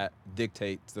Yeah. that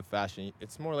dictates the fashion.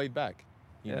 It's more laid back,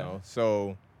 you Yeah. know.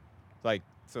 So,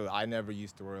 so I never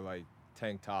used to wear like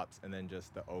tank tops and then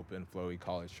just the open flowy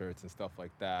collared shirts and stuff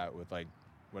like that with like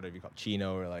whatever you call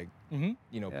chino or like Mhm.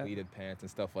 Yeah. pleated pants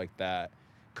and stuff like that,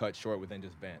 cut short with then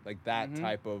just band, like that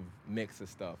type of mix of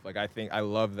stuff. Like I think I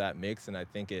love that mix, and I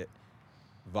think it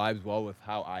vibes well with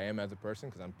how I am as a person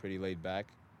because I'm pretty laid back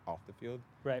off the field.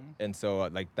 Right. And so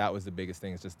like that was the biggest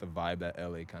thing, is just the vibe that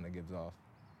LA kind of gives off.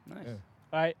 Nice. Yeah.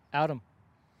 All right, out him.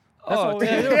 That's Oh, what we're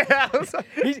gonna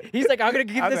do. He's like, I'm gonna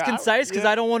keep this concise because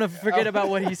I don't want to forget about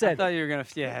what he I said. thought you were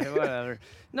gonna, whatever.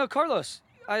 No, Carlos,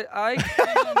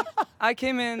 I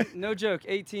came in, no joke,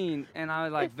 18, and I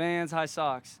was like Vans, high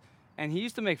socks, and he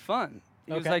used to make fun.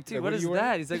 He was Okay. like, dude, Like, what what are is you that?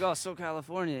 wearing? He's like, oh, so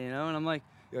California, And I'm like,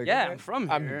 You're like, yeah, okay. I'm from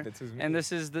I'm- here, this is me. and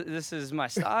this is my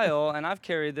style, and I've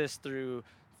carried this through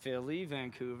Philly,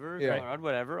 Vancouver, Yeah. Colorado,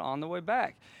 whatever, on the way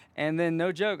back. And then,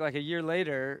 no joke, like a year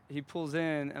later, he pulls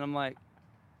in, and I'm like,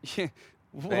 whoa,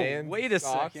 Vans, wait a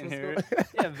socks second and here.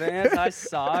 stuff? Yeah, Vans, nice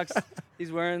socks.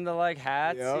 He's wearing the like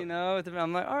hats, Yep.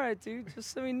 I'm like, all right, dude,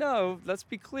 just so we know, let's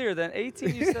be clear. Then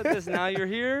 18, you said this, now you're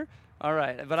here. All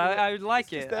right, but I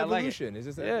like It's it. just I like it. evolution. It's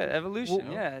just Yeah, evolution.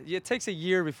 Well- Yeah, it takes a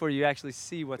year before you actually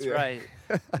see what's Yeah. right.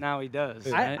 Now he does.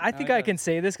 I right? think Now I he can does.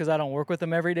 say this because I don't work with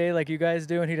him every day like you guys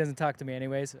do, and he doesn't talk to me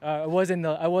anyways. I was in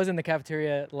the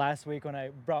cafeteria last week when I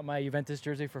brought my Juventus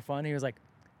jersey for fun. He was like,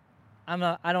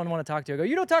 I don't want to talk to you. I go,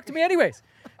 you don't talk to me anyways.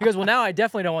 He goes, well, now I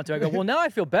definitely don't want to. I go, well, now I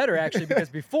feel better actually because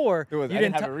before I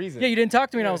didn't have a reason. Yeah, you didn't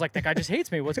talk to me, and I was like, that guy just hates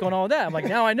me. What's going on with that? I'm like,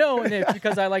 now I know, and it's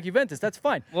because I like Juventus. That's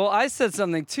fine. Well, I said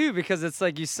something too because it's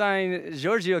like you sign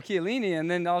Giorgio Chiellini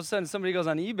and then all of a sudden somebody goes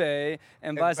on eBay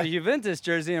and buys a Juventus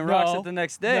jersey and rocks No, it the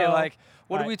next day. no. Like,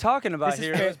 what are Alright. we talking about This is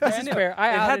here? fair. It was brand This is new. fair. I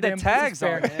it had outed the him. This tags is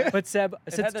fair. on it. But Seb,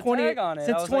 since had the 20 tag on it. I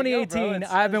since was like, yo, bro, 2018,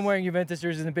 it's- I've been wearing Juventus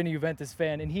jerseys and been a Juventus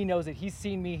fan, and he knows it. He's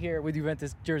seen me here with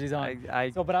Juventus jerseys on.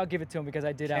 I So, but I'll give it to him because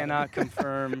I did out him. cannot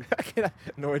confirm.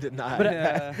 Nor did not. But,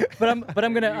 Yeah. but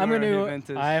I'm gonna You are a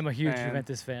Juventus I am a huge fan.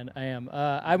 Juventus fan. I am.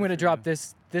 I'm gonna drop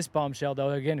this bombshell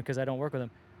though again because I don't work with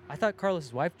him. I thought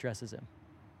Carlos's wife dresses him.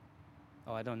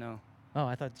 Oh, I don't know. Oh,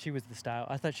 I thought she was the style.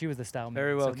 I thought she was the style.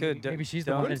 Very man. well So could. Maybe she's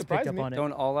the Don't- one that's picked surprise up me. on it.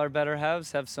 Don't all our better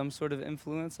halves have some sort of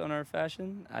influence on our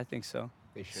fashion? I think so.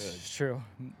 They should. It's true.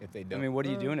 If they I don't. mean, what are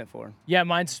you doing it for? Yeah,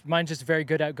 mine's just very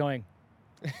good at going.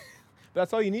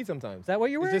 That's all you need sometimes. Is that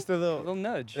what you're It's wearing? just a A little. little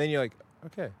nudge. And then you're like,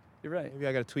 okay. You're right. Maybe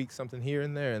I got to tweak something here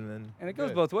and there, and then. And it goes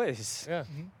good. both ways. Yeah.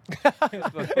 It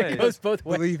goes both ways. It goes both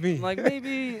ways. Believe me. I'm like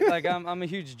maybe like I'm a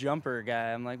huge jumper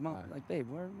guy. I'm like, Mom, like babe,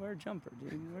 wear a jumper,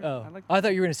 dude. Oh, I like I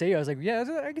thought you were gonna say. I was like, yeah,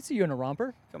 I can see you in a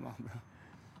romper. Come on, bro.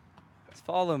 Just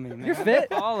follow me, man. You're fit.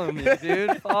 Follow me,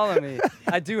 dude. Follow me.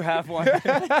 I do have one.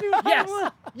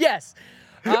 Yes, yes.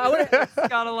 I wanna- It's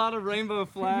got a lot of rainbow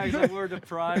flags. I wore it to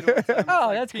Pride. One time. It's Oh,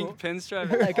 like that's pink cool. pinstripe.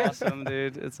 like It's it. awesome,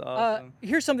 dude. It's awesome.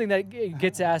 Here's something that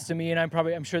gets asked to me, and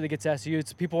I'm sure that gets asked to you.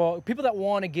 It's people that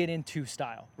want to get into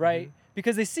style, right?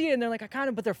 Because they see it and they're like,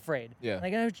 but they're afraid. Yeah.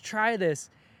 Like, I have to try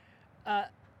this.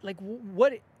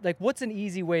 What's an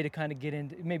easy way to kind of get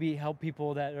into, maybe help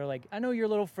people that are like, I know you're a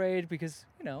little afraid because,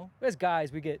 as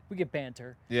guys, we get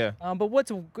banter. Yeah. But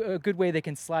what's a good way they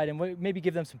can slide in? Maybe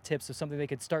give them some tips of something they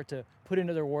could start to put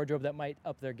into their wardrobe that might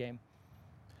up their game.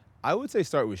 I would say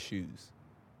start with shoes,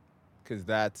 because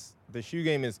the shoe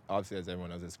game is obviously, as everyone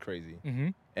knows, it's crazy, Mm-hmm.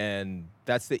 and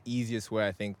that's the easiest way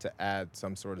I think to add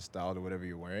some sort of style to whatever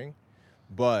you're wearing.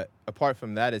 But apart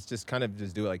from that, it's just kind of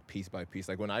just do it like piece by piece.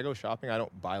 Like when I go shopping, I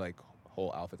don't buy like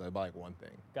whole outfits. I buy like one thing.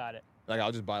 Got it. Like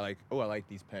I'll just buy like, oh, I like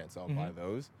these pants, so I'll buy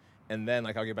those. And then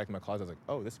like I'll get back to my closet. I was like,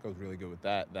 oh, this goes really good with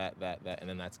that, and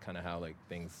then that's kind of how like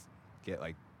things get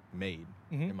like made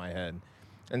in my head.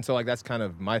 And so like that's kind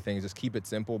of my thing, is just keep it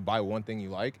simple. Buy one thing you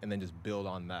like, and then just build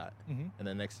on that. And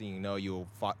then next thing you know, you'll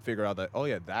figure out that, oh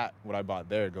yeah, that what I bought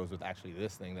there goes with actually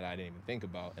this thing that I didn't even think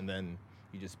about. And then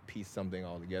you just piece something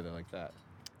all together like that.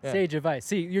 Yeah. Sage advice.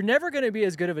 See, you're never going to be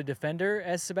as good of a defender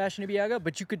as Sebastian Ibiaga,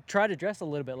 but you could try to dress a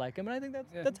little bit like him, and I think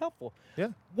that's helpful. Yeah.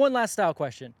 One last style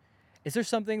question. Is there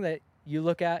something that you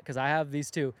look at, because I have these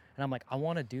too, and I'm like, I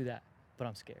want to do that, but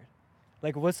I'm scared?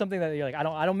 Like, what's something that you're like, I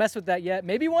don't mess with that yet.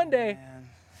 Maybe one day. Man.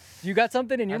 You got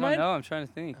something in your I don't mind? know. I'm trying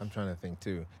to think. I'm trying to think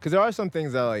too, because there are some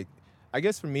things that like, I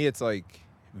guess for me it's like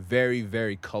very,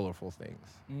 very colorful things.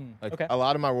 Like okay. a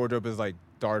lot of my wardrobe is like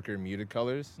darker, muted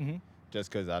colors, Mhm. just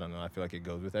because I don't know. I feel like it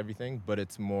goes with everything, but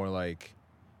it's more like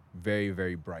very,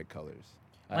 very bright colors.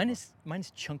 Mine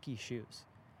is chunky shoes.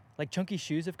 Like chunky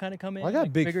shoes have kind of come in. Well, I got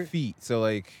like big bigger feet, so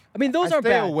like I mean, those I aren't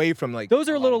stay bad. away from like Those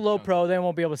are a lot little of low chunky- pro. They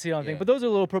won't be able to see it on thing. Yeah. But those are a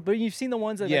little pro. But you've seen the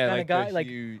ones that Yeah, kind of like got the like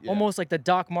huge- yeah. almost like the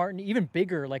Doc Martin, even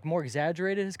bigger, like more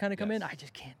exaggerated has kind of come in. Yes. I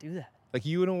just can't do that. Like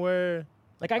you wouldn't wear.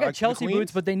 Like I got the Chelsea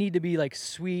boots, McQueens? but they need to be like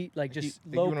sweet, like You, just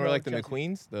think low you wouldn't wear pro like the Chelsea.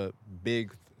 McQueens, the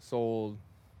big soled.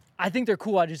 I think they're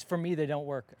cool. For me, they don't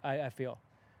work. I feel.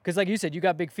 Because like you said, you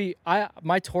got big feet.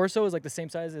 My torso is like the same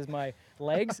size as my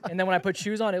legs, and then when I put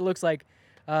shoes on, it looks like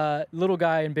little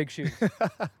guy in big shoes.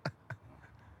 Sounds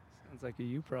like a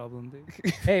you problem,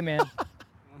 dude. Hey man,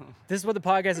 this is what the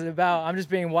podcast is about. I'm just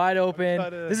being wide open.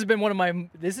 trying to- This has been one of my.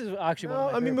 This is actually one No,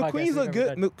 of my. I mean favorite podcasts McQueens we've look ever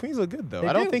good. done. McQueens look good though. They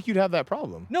I don't do. think you'd have that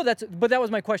problem. No, but that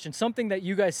was my question. Something that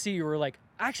you guys see, you were like,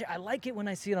 actually, I like it when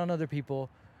I see it on other people,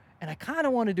 and I kind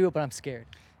of want to do it, but I'm scared.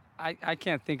 I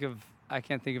can't think of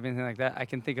anything like that. I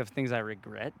can think of things I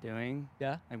regret doing,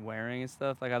 Yeah. like wearing and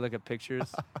stuff. Like I look at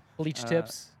pictures. Bleach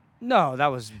tips. No, I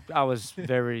was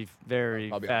very, very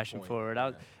Probably on fashion point.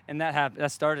 forward. And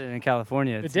that started in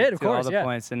California. It did, of to all course, the yeah.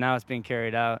 points, and now it's being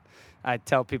carried out. I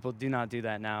tell people, do not do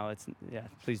that now.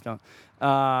 Please don't.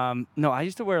 No, I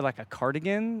used to wear like a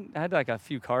cardigan. I had like a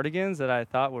few cardigans that I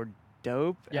thought were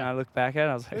dope, Yeah. and I look back at it,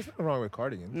 I was like, There's nothing wrong with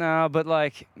cardigans. no, but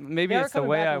like maybe They are it's the coming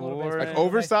way back a I little bit, wore especially it. Like Nice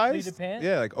oversized? pleated pant?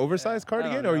 Yeah, like oversized I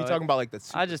cardigan, don't or are you know. talking about like the I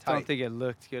super just tight? don't think it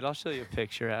looked good. I'll show you a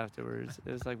picture afterwards.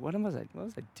 It was like, what was I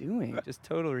doing? Just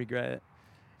total regret.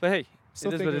 But hey,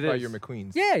 Still it is thinking what it about is. your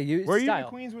McQueens. Yeah, Wear your style.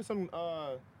 McQueens with some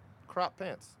crop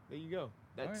pants. There you go.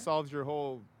 That Alright. solves your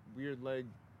whole weird leg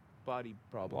body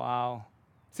problem. Wow.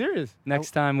 Serious. Next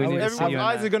time we I need would- to see you Everyone's in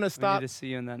eyes that. are gonna We stop. need to see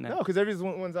you in that No, now. because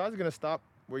everyone's eyes are gonna stop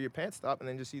where your pants stop, and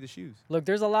then just see the shoes. Look,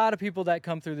 there's a lot of people that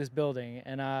come through this building,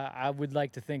 and I would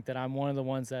like to think that I'm one of the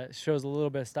ones that shows a little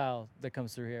bit of style that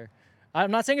comes through here.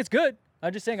 I'm not saying it's good.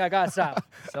 I'm just saying I got style.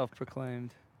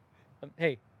 Self-proclaimed.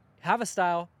 Hey, have a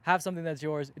style. Have something that's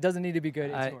yours. It doesn't need to be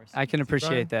good. It's yours. I can Brian-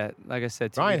 appreciate that. Like I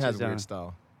said, to Ryan each has his own. weird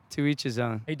style. To each his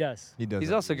own. He does. He does. He's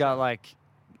have also weird got style. like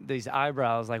these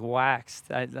eyebrows like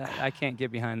waxed. I can't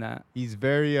get behind that. He's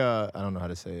very. I don't know how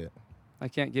to say it. I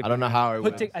can't get. I don't know behind how I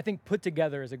would. I think put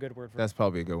together is a good word for it. That's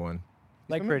probably a good one.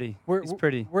 Like pretty. We're, He's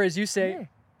pretty. Whereas you say, Yeah.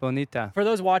 Bonita. for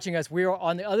those watching us, we are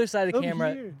on the other side of the Over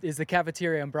camera here. is the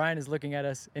cafeteria, and Brian is looking at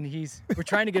us, and we're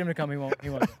trying to get him to come. He won't.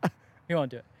 He won't. Do it. He won't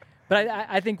do it. But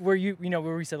I think where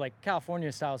where we said like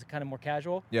California style is kind of more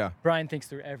casual. Yeah. Brian thinks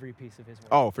through every piece of his work.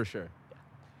 Oh, for sure.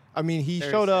 I mean, he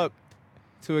Very showed sick. up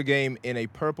to a game in a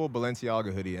purple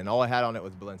Balenciaga hoodie, and all I had on it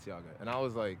was Balenciaga, and I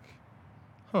was like,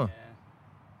 huh.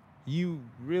 You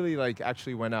really like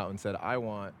actually went out and said, I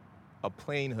want a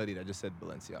plain hoodie that just said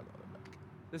Balenciaga on the back.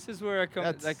 This is where I come.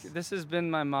 That's- Like this has been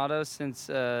my motto since.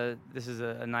 This is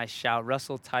a nice shout.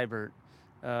 Russell Tybert,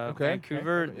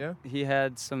 Vancouver. Okay, yeah. He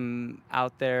had some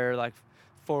out there like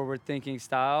forward-thinking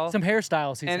style. Some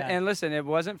hairstyles he's had. and listen, it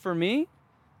wasn't for me,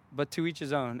 but to each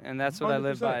his own, and that's what I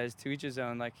live 100%. by. Is to each his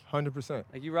own. Like 100%.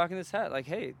 you rocking this hat. Like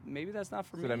hey, maybe that's not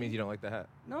for me. So that means you don't like the hat.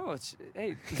 No, it's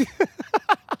hey.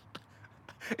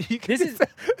 This is.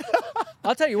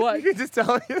 I'll tell you what. You can just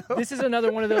tell you. This is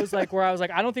another one of those like where I was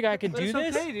like, I don't think I can But do it's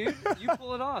this. okay, dude. You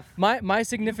pull it off. My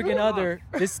significant Pull it off. other.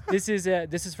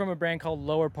 This is from a brand called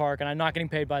Lower Park, and I'm not getting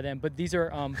paid by them. But these are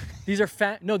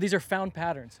found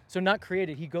patterns. So not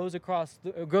created. He goes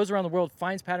around the world,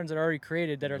 finds patterns that are already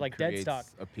created that are like dead Creates stock,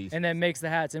 a piece. and then makes the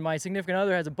hats. And my significant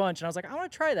other has a bunch, and I was like, I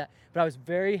want to try that, but I was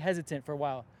very hesitant for a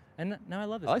while, and now I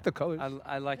love this. I like the colors.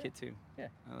 I like it too. Yeah.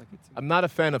 I like it too. I'm not a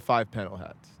fan of 5-panel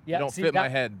hats. Yeah, they don't see, fit my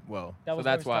that- head well. that So was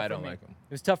that's always why tough I for don't me. like them.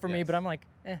 It was tough for me, Yes. but I'm like,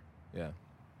 Yeah.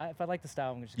 if I like the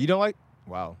style, I'm just. You don't like?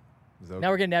 Wow.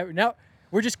 Now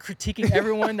we're just critiquing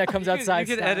everyone that comes outside.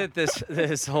 You could style. edit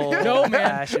this whole No, man.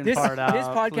 fashion This part out.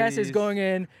 podcast is please. going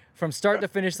in from start to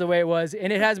finish the way it was,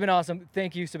 and it has been awesome.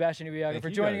 Thank you, Sebastian Ubiaga, Thank for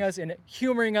you joining guys. us and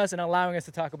humoring us and allowing us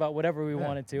to talk about whatever we Yeah.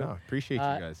 wanted to. No, appreciate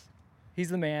Uh, you guys. He's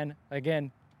the man.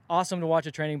 Again, awesome to watch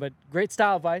a training, but great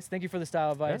style advice. Thank you for the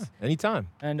style advice. Yeah, anytime.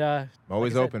 And I'm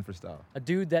always like I said, open for style. a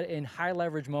dude that in high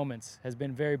leverage moments has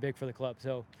been very big for the club.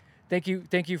 So thank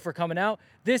you for coming out.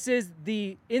 This is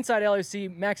the Inside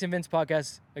LAFC Max and Vince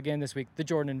podcast again this week, the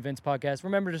Jordan and Vince podcast.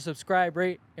 Remember to subscribe,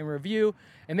 rate, and review,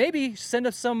 and maybe send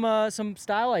us some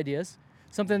style ideas,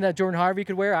 something that Jordan Harvey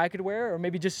could wear, I could wear, or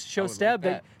maybe just show would like Steb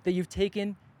that. that you've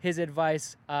taken his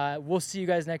advice. We'll see you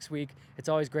guys next week. It's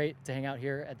always great to hang out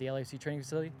here at the LAFC training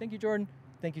facility. Thank you, Jordan.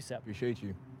 Thank you, Seb. Appreciate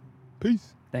you.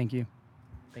 Peace. Thank you.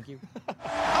 Thank you. Oh,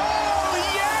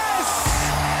 yes!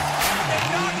 They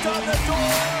knocked on the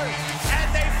door